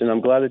unhappiness, and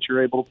I'm glad that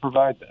you're able to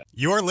provide that.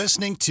 You're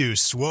listening to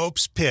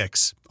Swope's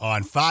Picks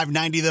on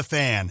 590 The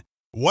Fan,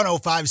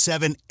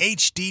 105.7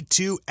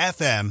 HD2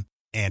 FM,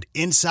 and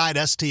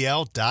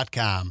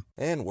InsideSTL.com.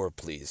 And we're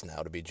pleased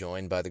now to be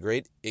joined by the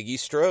great Iggy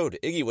Strode.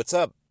 Iggy, what's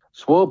up?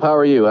 Swope, how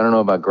are you? I don't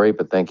know about great,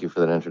 but thank you for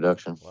that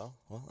introduction. Well,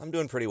 I'm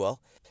doing pretty well.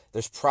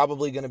 There's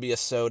probably going to be a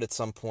sode at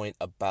some point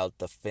about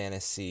the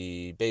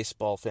fantasy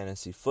baseball,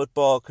 fantasy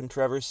football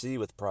controversy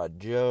with Prod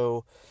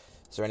Joe.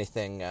 Is there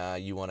anything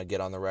you want to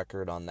get on the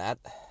record on that?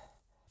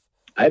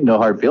 I have no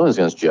hard feelings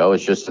against Joe.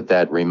 It's just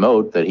that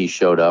remote that he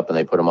showed up and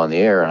they put him on the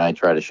air, and I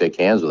tried to shake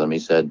hands with him. He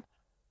says,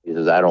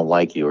 I don't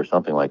like you or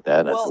something like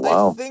that. Well, I said,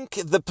 wow. I think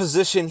the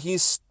position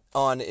he's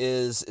on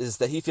is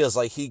that he feels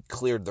like he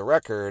cleared the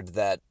record,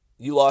 that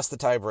you lost the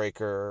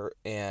tiebreaker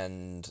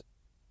and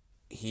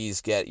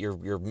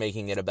you're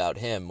making it about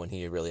him when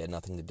he really had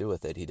nothing to do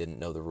with it. He didn't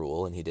know the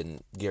rule and he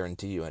didn't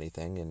guarantee you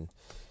anything, and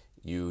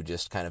you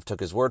just kind of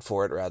took his word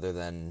for it rather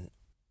than,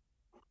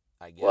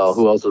 I guess. Well,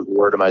 who else's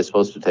word am I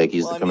supposed to take?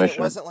 He's the commissioner.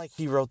 It wasn't like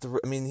he wrote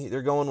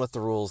they're going with the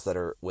rules that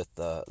are with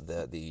the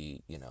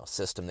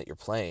system that you're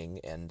playing,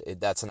 and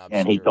that's an obscure.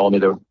 And he told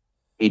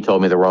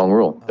me the wrong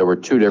rule. There were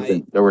two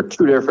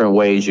different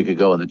ways you could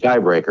go in the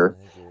tiebreaker.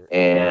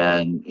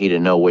 And he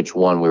didn't know which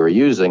one we were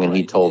using, and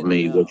he told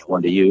me which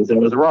one to use, and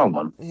it was the wrong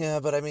one.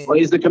 Yeah, but I mean, well,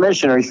 he's the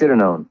commissioner; he should have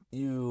known.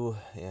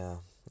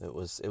 It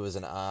was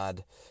an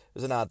odd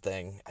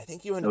thing. I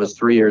think you. It was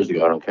 3 years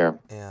ago. I don't care.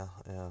 Yeah,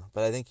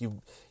 but I think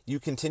you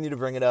continue to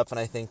bring it up, and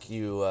I think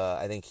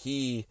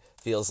he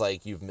feels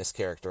like you've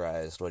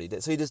mischaracterized what he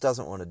did, so he just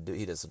doesn't want to do.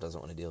 He just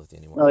doesn't want to deal with you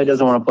anymore. No, he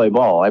doesn't want to play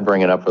ball. I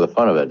bring it up for the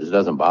fun of it. It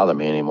doesn't bother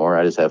me anymore.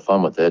 I just have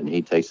fun with it, and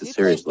he takes it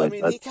seriously.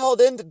 He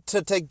called in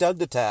to take Doug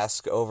to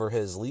task over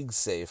his league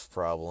safe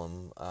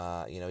problem.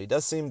 He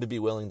does seem to be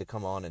willing to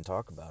come on and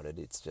talk about it.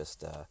 It's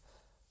just, I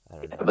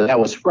don't know. But that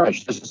was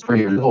fresh. This is 3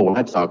 years old. When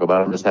I talk about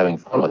it, I'm just having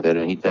fun with it,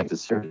 and he takes it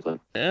seriously.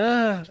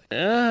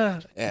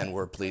 And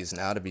we're pleased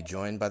now to be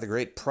joined by the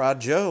great Prod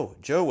Joe.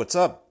 Joe, what's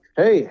up?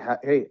 Hey,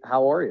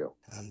 how are you?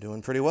 I'm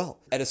doing pretty well.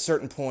 At a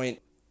certain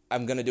point,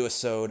 I'm going to do a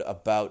sode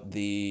about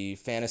the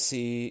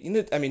fantasy,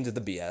 the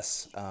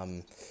BS.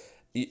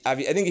 I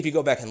think if you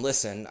go back and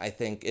listen, I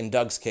think in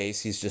Doug's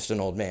case, he's just an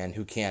old man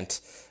who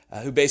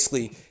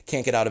basically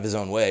can't get out of his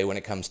own way when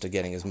it comes to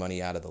getting his money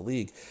out of the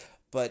league.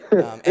 But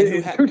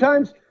two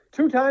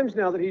times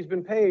now that he's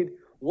been paid.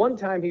 One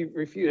time he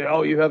refused.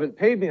 Oh, you haven't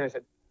paid me. I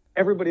said,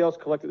 everybody else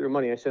collected their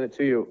money. I sent it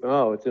to you.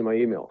 Oh, it's in my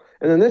email.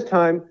 And then this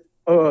time,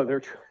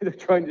 they're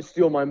trying to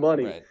steal my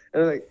money. Right.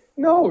 And I'm like,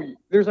 no,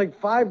 there's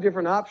 5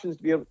 different options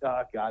to be able to.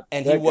 Oh, God.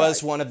 And he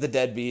was one of the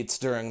deadbeats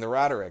during the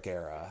Roderick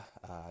era.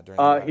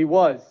 He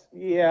was.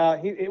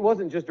 Yeah, it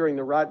wasn't just during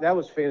that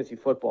was fantasy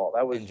football.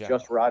 That was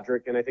just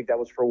Roderick, and I think that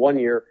was for 1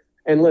 year.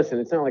 And listen,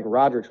 it's not like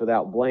Roderick's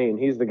without blame.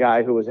 He's the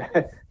guy who was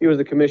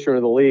the commissioner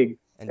of the league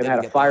and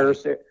had a fire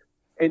sale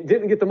and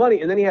didn't get the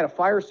money. And then he had a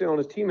fire sale on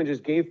his team and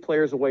just gave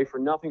players away for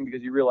nothing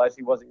because he realized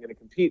he wasn't going to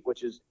compete,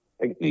 which is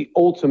the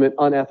ultimate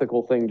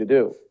unethical thing to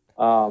do.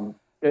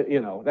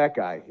 That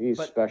guy, he's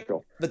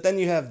special. But then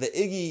you have the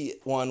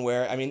Iggy one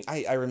where,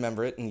 I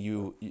remember it,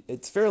 and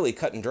it's fairly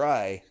cut and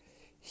dry.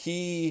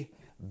 He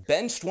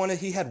benched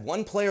he had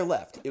one player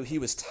left. He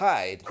was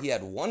tied. He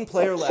had one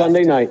player left.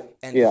 Sunday night.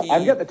 And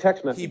I've got the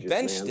text messages.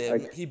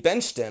 He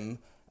benched him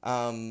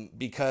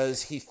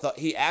because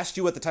he asked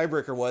you what the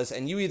tiebreaker was,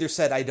 and you either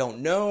said, I don't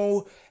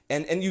know,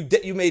 and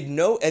you made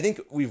no. I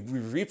think we've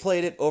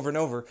replayed it over and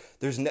over.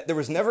 There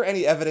was never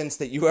any evidence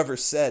that you ever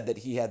said that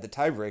he had the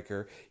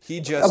tiebreaker. He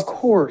just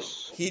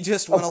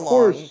went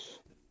along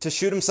to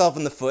shoot himself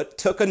in the foot,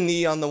 took a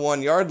knee on the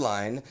 1 yard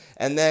line,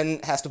 and then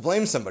has to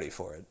blame somebody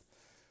for it.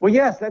 Well,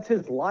 yes, that's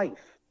his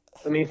life.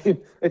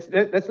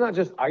 That's not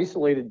just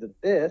isolated to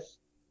this.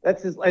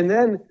 That's his, and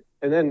then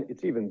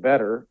it's even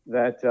better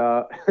that.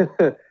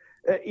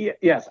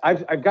 Yes,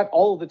 I've got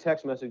all of the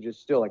text messages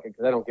still,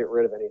 because I don't get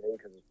rid of anything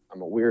because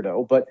I'm a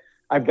weirdo. But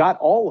I've got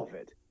all of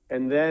it,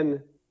 and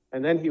then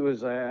he was,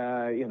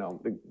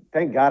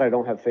 thank God I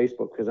don't have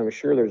Facebook because I'm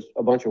sure there's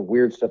a bunch of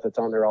weird stuff that's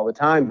on there all the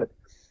time. But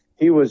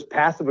he was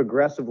passive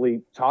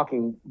aggressively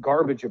talking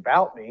garbage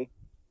about me,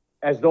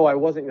 as though I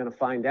wasn't going to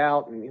find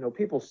out. And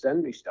people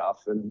send me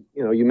stuff, and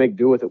you make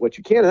do with it what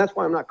you can, and that's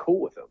why I'm not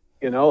cool with him.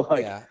 You know,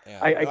 like Yeah, yeah.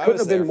 I No, I couldn't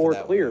was have there been for more that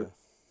one, clear.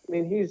 I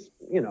mean, he's,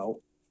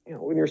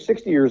 when you're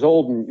 60 years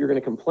old and you're going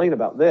to complain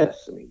about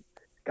this, I mean,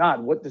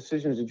 God, what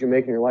decisions did you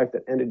make in your life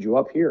that ended you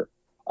up here?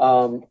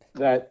 I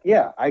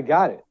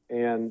got it.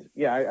 And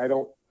I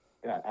don't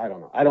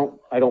know.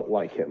 I don't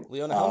like him.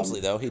 Leona Helmsley,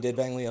 though. He did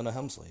bang Leona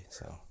Helmsley,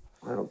 so.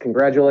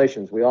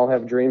 Congratulations. We all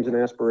have dreams and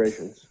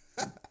aspirations.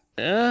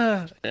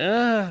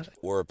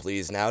 We're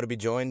pleased now to be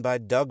joined by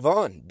Doug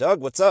Vaughn.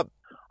 Doug, what's up?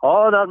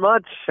 Oh, not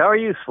much. How are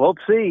you,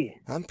 Swopesy?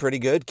 I'm pretty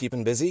good,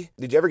 keeping busy.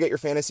 Did you ever get your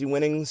fantasy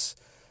winnings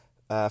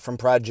from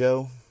Prod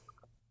Joe?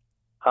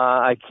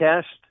 I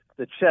cashed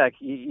the check.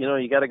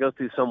 You got to go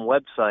through some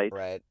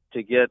website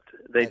to get.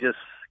 They just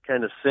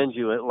kind of send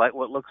you like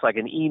what looks like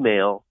an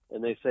email,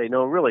 and they say,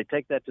 "No, really,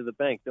 take that to the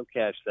bank. They'll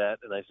cash that."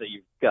 And I say,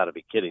 "You've got to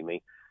be kidding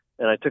me!"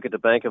 And I took it to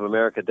Bank of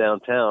America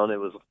downtown. It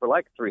was for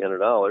like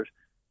 $300,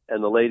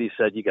 and the lady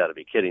said, "You got to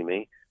be kidding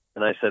me!"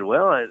 And I said,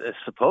 "Well,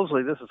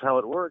 supposedly this is how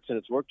it works, and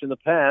it's worked in the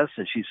past."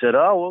 And she said,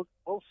 "Oh,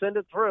 we'll send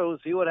it through,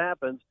 see what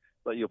happens,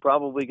 but you'll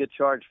probably get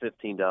charged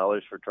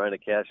 $15 for trying to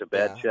cash a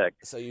bad check."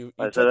 So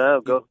I said,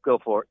 "Oh, go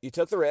for it." You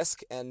took the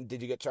risk, and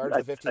did you get charged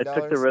the $15? I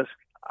took the risk.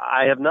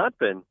 I have not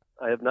been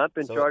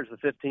charged the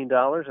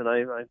 $15,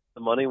 and the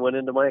money went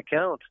into my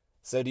account.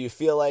 So do you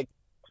feel like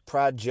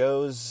Prod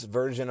Joe's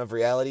version of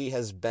reality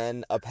has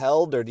been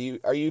upheld, or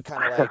are you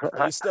kind of like,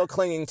 are you still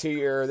clinging to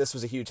your, this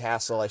was a huge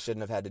hassle, I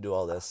shouldn't have had to do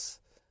all this?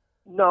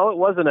 No, it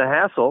wasn't a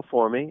hassle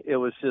for me. It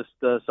was just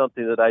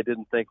something that I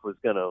didn't think was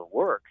going to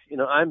work.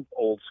 I'm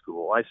old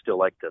school. I still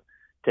like to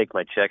take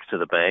my checks to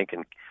the bank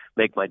and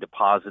make my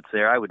deposits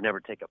there. I would never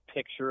take a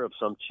picture of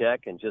some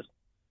check and just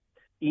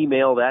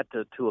email that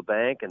to a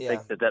bank and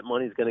think that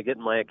money's going to get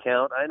in my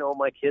account. I know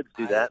my kids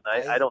do that,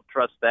 and I don't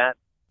trust that.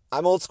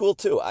 I'm old school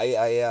too. I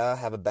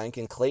have a bank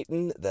in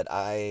Clayton that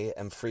I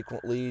am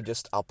frequently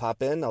I'll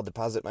pop in, I'll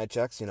deposit my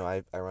checks.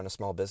 I run a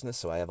small business,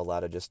 so I have a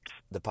lot of just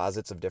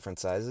deposits of different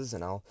sizes,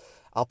 and I'll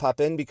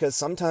pop in because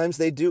sometimes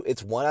they do.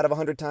 It's 1 out of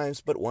 100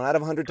 times, but 1 out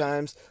of 100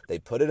 times they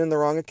put it in the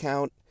wrong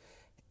account,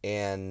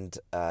 and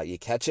you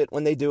catch it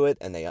when they do it,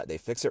 and they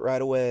fix it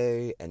right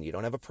away, and you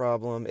don't have a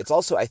problem. It's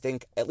also, I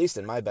think, at least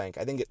in my bank,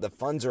 I think the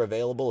funds are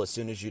available as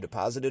soon as you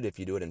deposit it if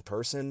you do it in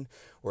person,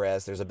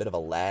 whereas there's a bit of a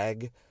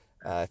lag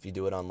if you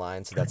do it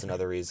online. So that's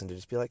another reason to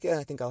just be like,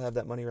 I think I'll have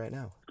that money right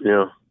now.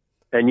 Yeah.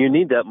 And you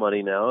need that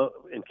money now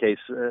in case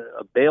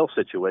a bail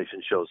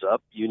situation shows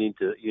up. You need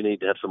to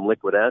have some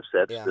liquid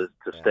assets to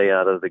stay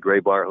out of the Gray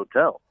Bar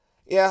Hotel.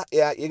 Yeah,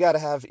 you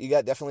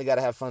definitely got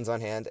to have funds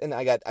on hand. And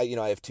I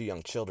have 2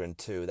 young children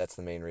too. That's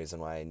the main reason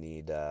why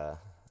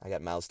I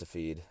got mouths to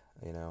feed,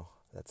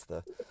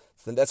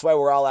 That's why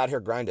we're all out here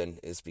grinding,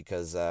 is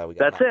because we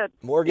got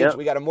mortgage. Yep.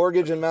 We got a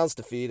mortgage and mouths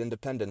to feed and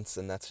dependents,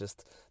 and that's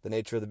just the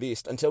nature of the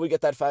beast. Until we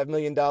get that $5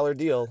 million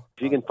deal.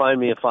 If you can find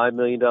me a $5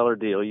 million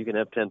deal, you can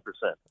have 10%.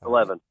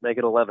 11. Make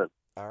it 11.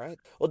 All right.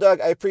 Well, Doug,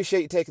 I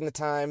appreciate you taking the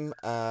time.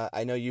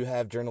 I know you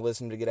have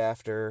journalism to get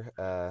after.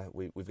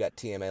 We've got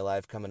TMA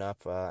Live coming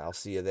up. I'll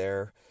see you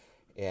there.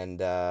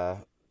 And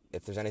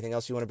if there's anything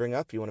else you want to bring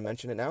up, you want to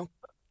mention it now?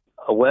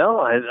 Well,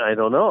 I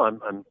don't know.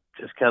 I'm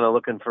just kind of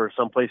looking for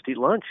some place to eat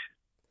lunch.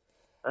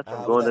 That's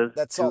I'm going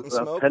to Salt and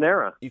Smoke.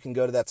 Panera. You can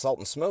go to that Salt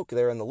and Smoke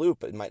there in the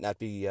Loop. It might not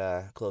be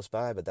close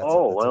by, but that's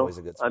always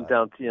a good spot. I'm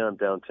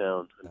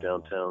downtown. I'm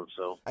downtown.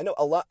 So I know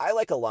I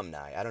like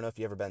Alumni. I don't know if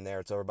you've ever been there.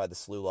 It's over by the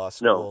SLU Law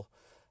School. No.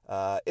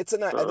 I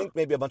think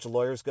maybe a bunch of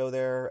lawyers go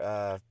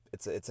there.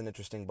 It's an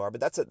interesting bar, but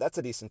that's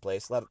a decent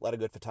place. A lot of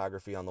good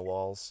photography on the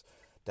walls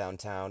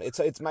downtown.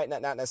 It's might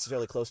not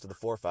necessarily close to the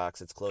Four Fox.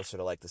 It's closer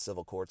to like the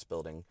Civil Courts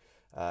building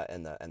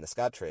and the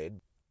Scottrade.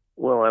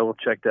 Well, I will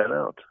check that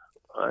out.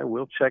 I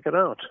will check it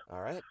out.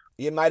 All right.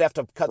 You might have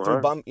to cut through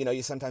Bum.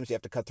 Sometimes you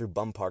have to cut through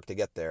Bum Park to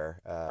get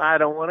there. I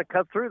don't want to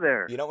cut through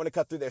there. You don't want to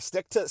cut through there.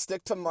 Stick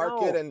to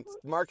Market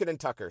and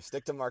Tucker.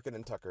 Stick to Market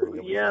and Tucker.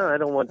 Yeah, I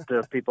don't want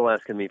people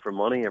asking me for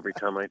money every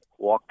time I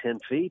walk 10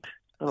 feet.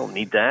 I don't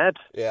need that.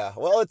 Yeah.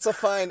 Well, it's a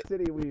fine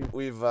city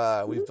we've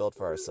built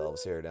for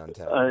ourselves here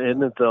downtown.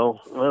 Isn't it though?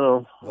 I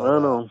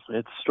don't know.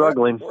 It's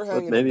struggling.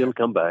 But maybe it'll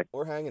come back.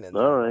 We're hanging in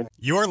there. All right.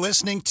 You're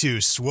listening to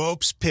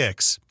Swope's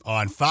Picks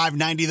on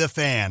 590 The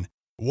Fan,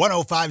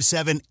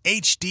 105.7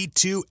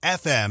 HD2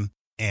 FM,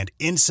 and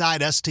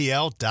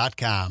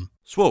InsideSTL.com.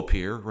 Swope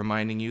here,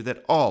 reminding you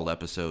that all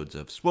episodes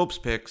of Swope's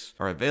Picks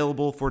are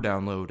available for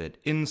download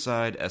at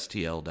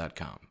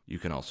InsideSTL.com. You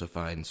can also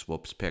find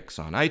Swope's Picks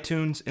on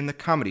iTunes in the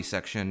comedy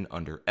section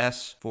under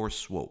S for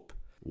Swope.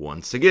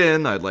 Once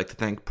again, I'd like to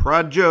thank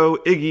Prod Joe,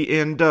 Iggy,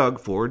 and Doug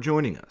for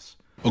joining us.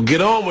 Well, get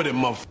on with it,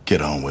 motherfucker.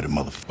 Get on with it,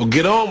 motherfucker. Well,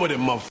 get on with it,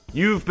 motherfucker.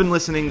 You've been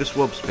listening to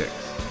Swope's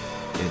Picks.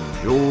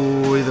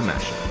 Enjoy the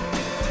mashup.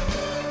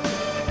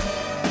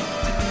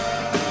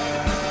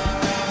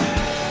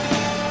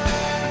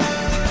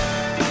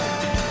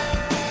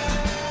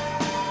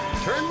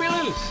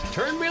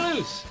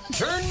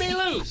 Turn me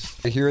loose.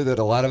 I hear that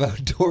a lot of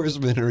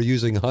outdoorsmen are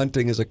using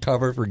hunting as a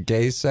cover for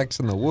gay sex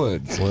in the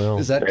woods. Well,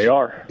 they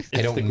are.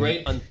 It's the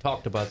great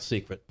untalked about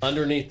secret.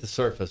 Underneath the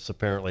surface,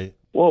 apparently,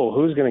 whoa,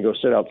 who's going to go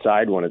sit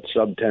outside when it's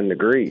sub 10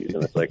 degrees?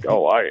 And it's like,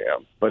 oh, I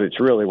am. But it's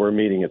really, we're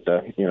meeting at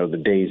the, the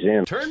Days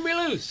Inn. Turn me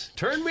loose.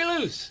 Turn me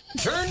loose.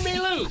 Turn me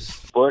loose.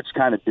 Butch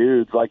kind of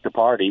dudes like to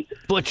party.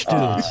 Butch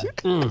dudes.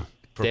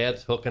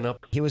 Dad's hooking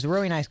up. He was a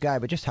really nice guy,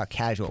 but just how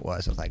casual it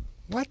was. I was like,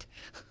 what?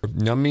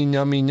 Yummy,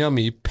 yummy,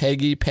 yummy.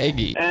 Peggy,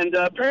 Peggy. And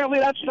apparently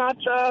that's not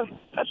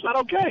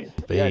okay.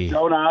 Hey. Yeah,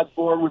 Joan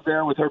Osborne was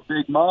there with her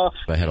big muff.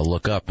 I had to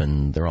look up,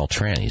 and they're all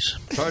trannies.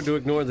 It's hard to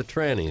ignore the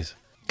trannies.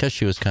 Because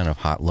she was kind of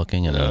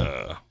hot-looking in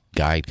a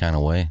guy kind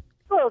of way.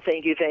 Well,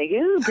 thank you.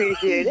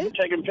 Appreciate it.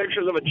 Taking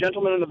pictures of a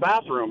gentleman in the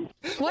bathroom.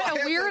 What a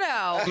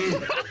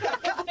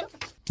weirdo.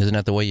 Isn't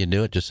that the way you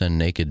do it? Just send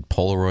naked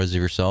Polaroids of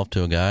yourself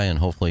to a guy and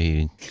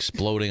hopefully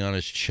exploding on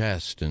his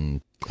chest.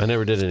 And I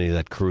never did any of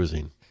that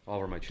cruising. All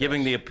over my chest.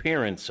 Giving the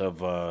appearance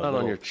of... Not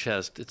on your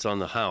chest. It's on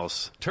the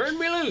house. Turn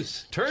me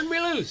loose. Turn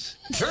me loose.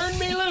 Turn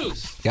me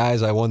loose.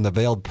 Guys, I won the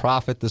Veiled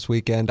Prophet this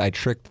weekend. I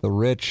tricked the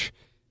rich,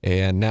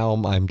 and now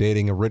I'm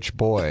dating a rich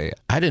boy.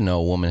 I didn't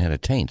know a woman had a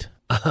taint.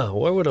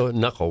 Where would a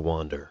knuckle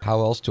wander?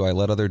 How else do I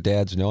let other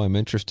dads know I'm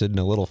interested in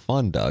a little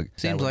fun, Doug?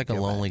 Seems like a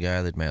lonely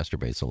guy that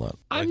masturbates a lot.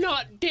 I'm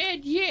not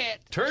dead yet.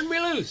 Turn me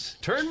loose.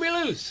 Turn me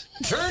loose.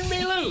 Turn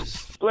me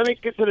loose. Let me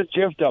get to the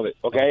gist of it,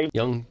 okay?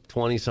 Young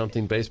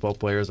 20-something baseball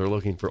players are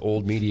looking for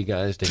old media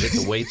guys to hit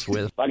the weights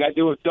with. Like I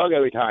do with Doug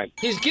every time.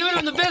 He's giving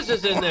him the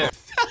business in there.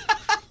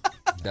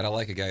 That I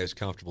like a guy who's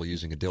comfortable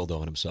using a dildo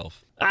on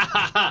himself.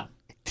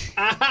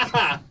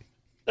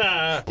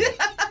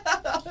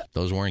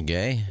 Those weren't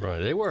gay?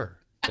 Right, they were.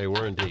 They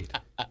were indeed.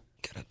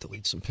 Gotta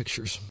delete some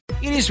pictures.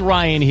 It is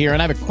Ryan here,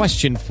 and I have a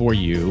question for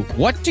you.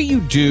 What do you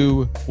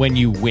do when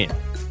you win?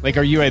 Like,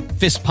 are you a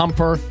fist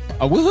pumper,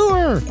 a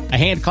woohooer, a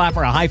hand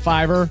clapper, a high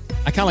fiver?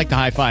 I kind of like the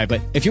high five,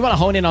 but if you want to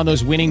hone in on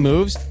those winning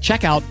moves,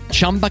 check out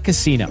Chumba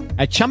Casino.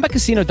 At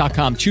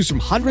ChumbaCasino.com, choose from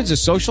hundreds of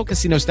social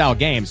casino-style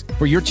games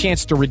for your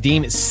chance to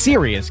redeem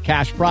serious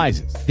cash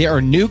prizes. There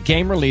are new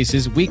game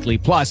releases weekly,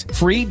 plus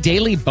free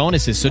daily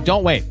bonuses, so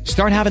don't wait.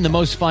 Start having the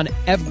most fun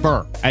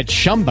ever at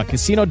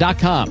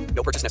ChumbaCasino.com.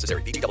 No purchase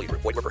necessary. VGW.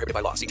 Void where prohibited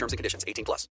by law. See terms and conditions. 18+.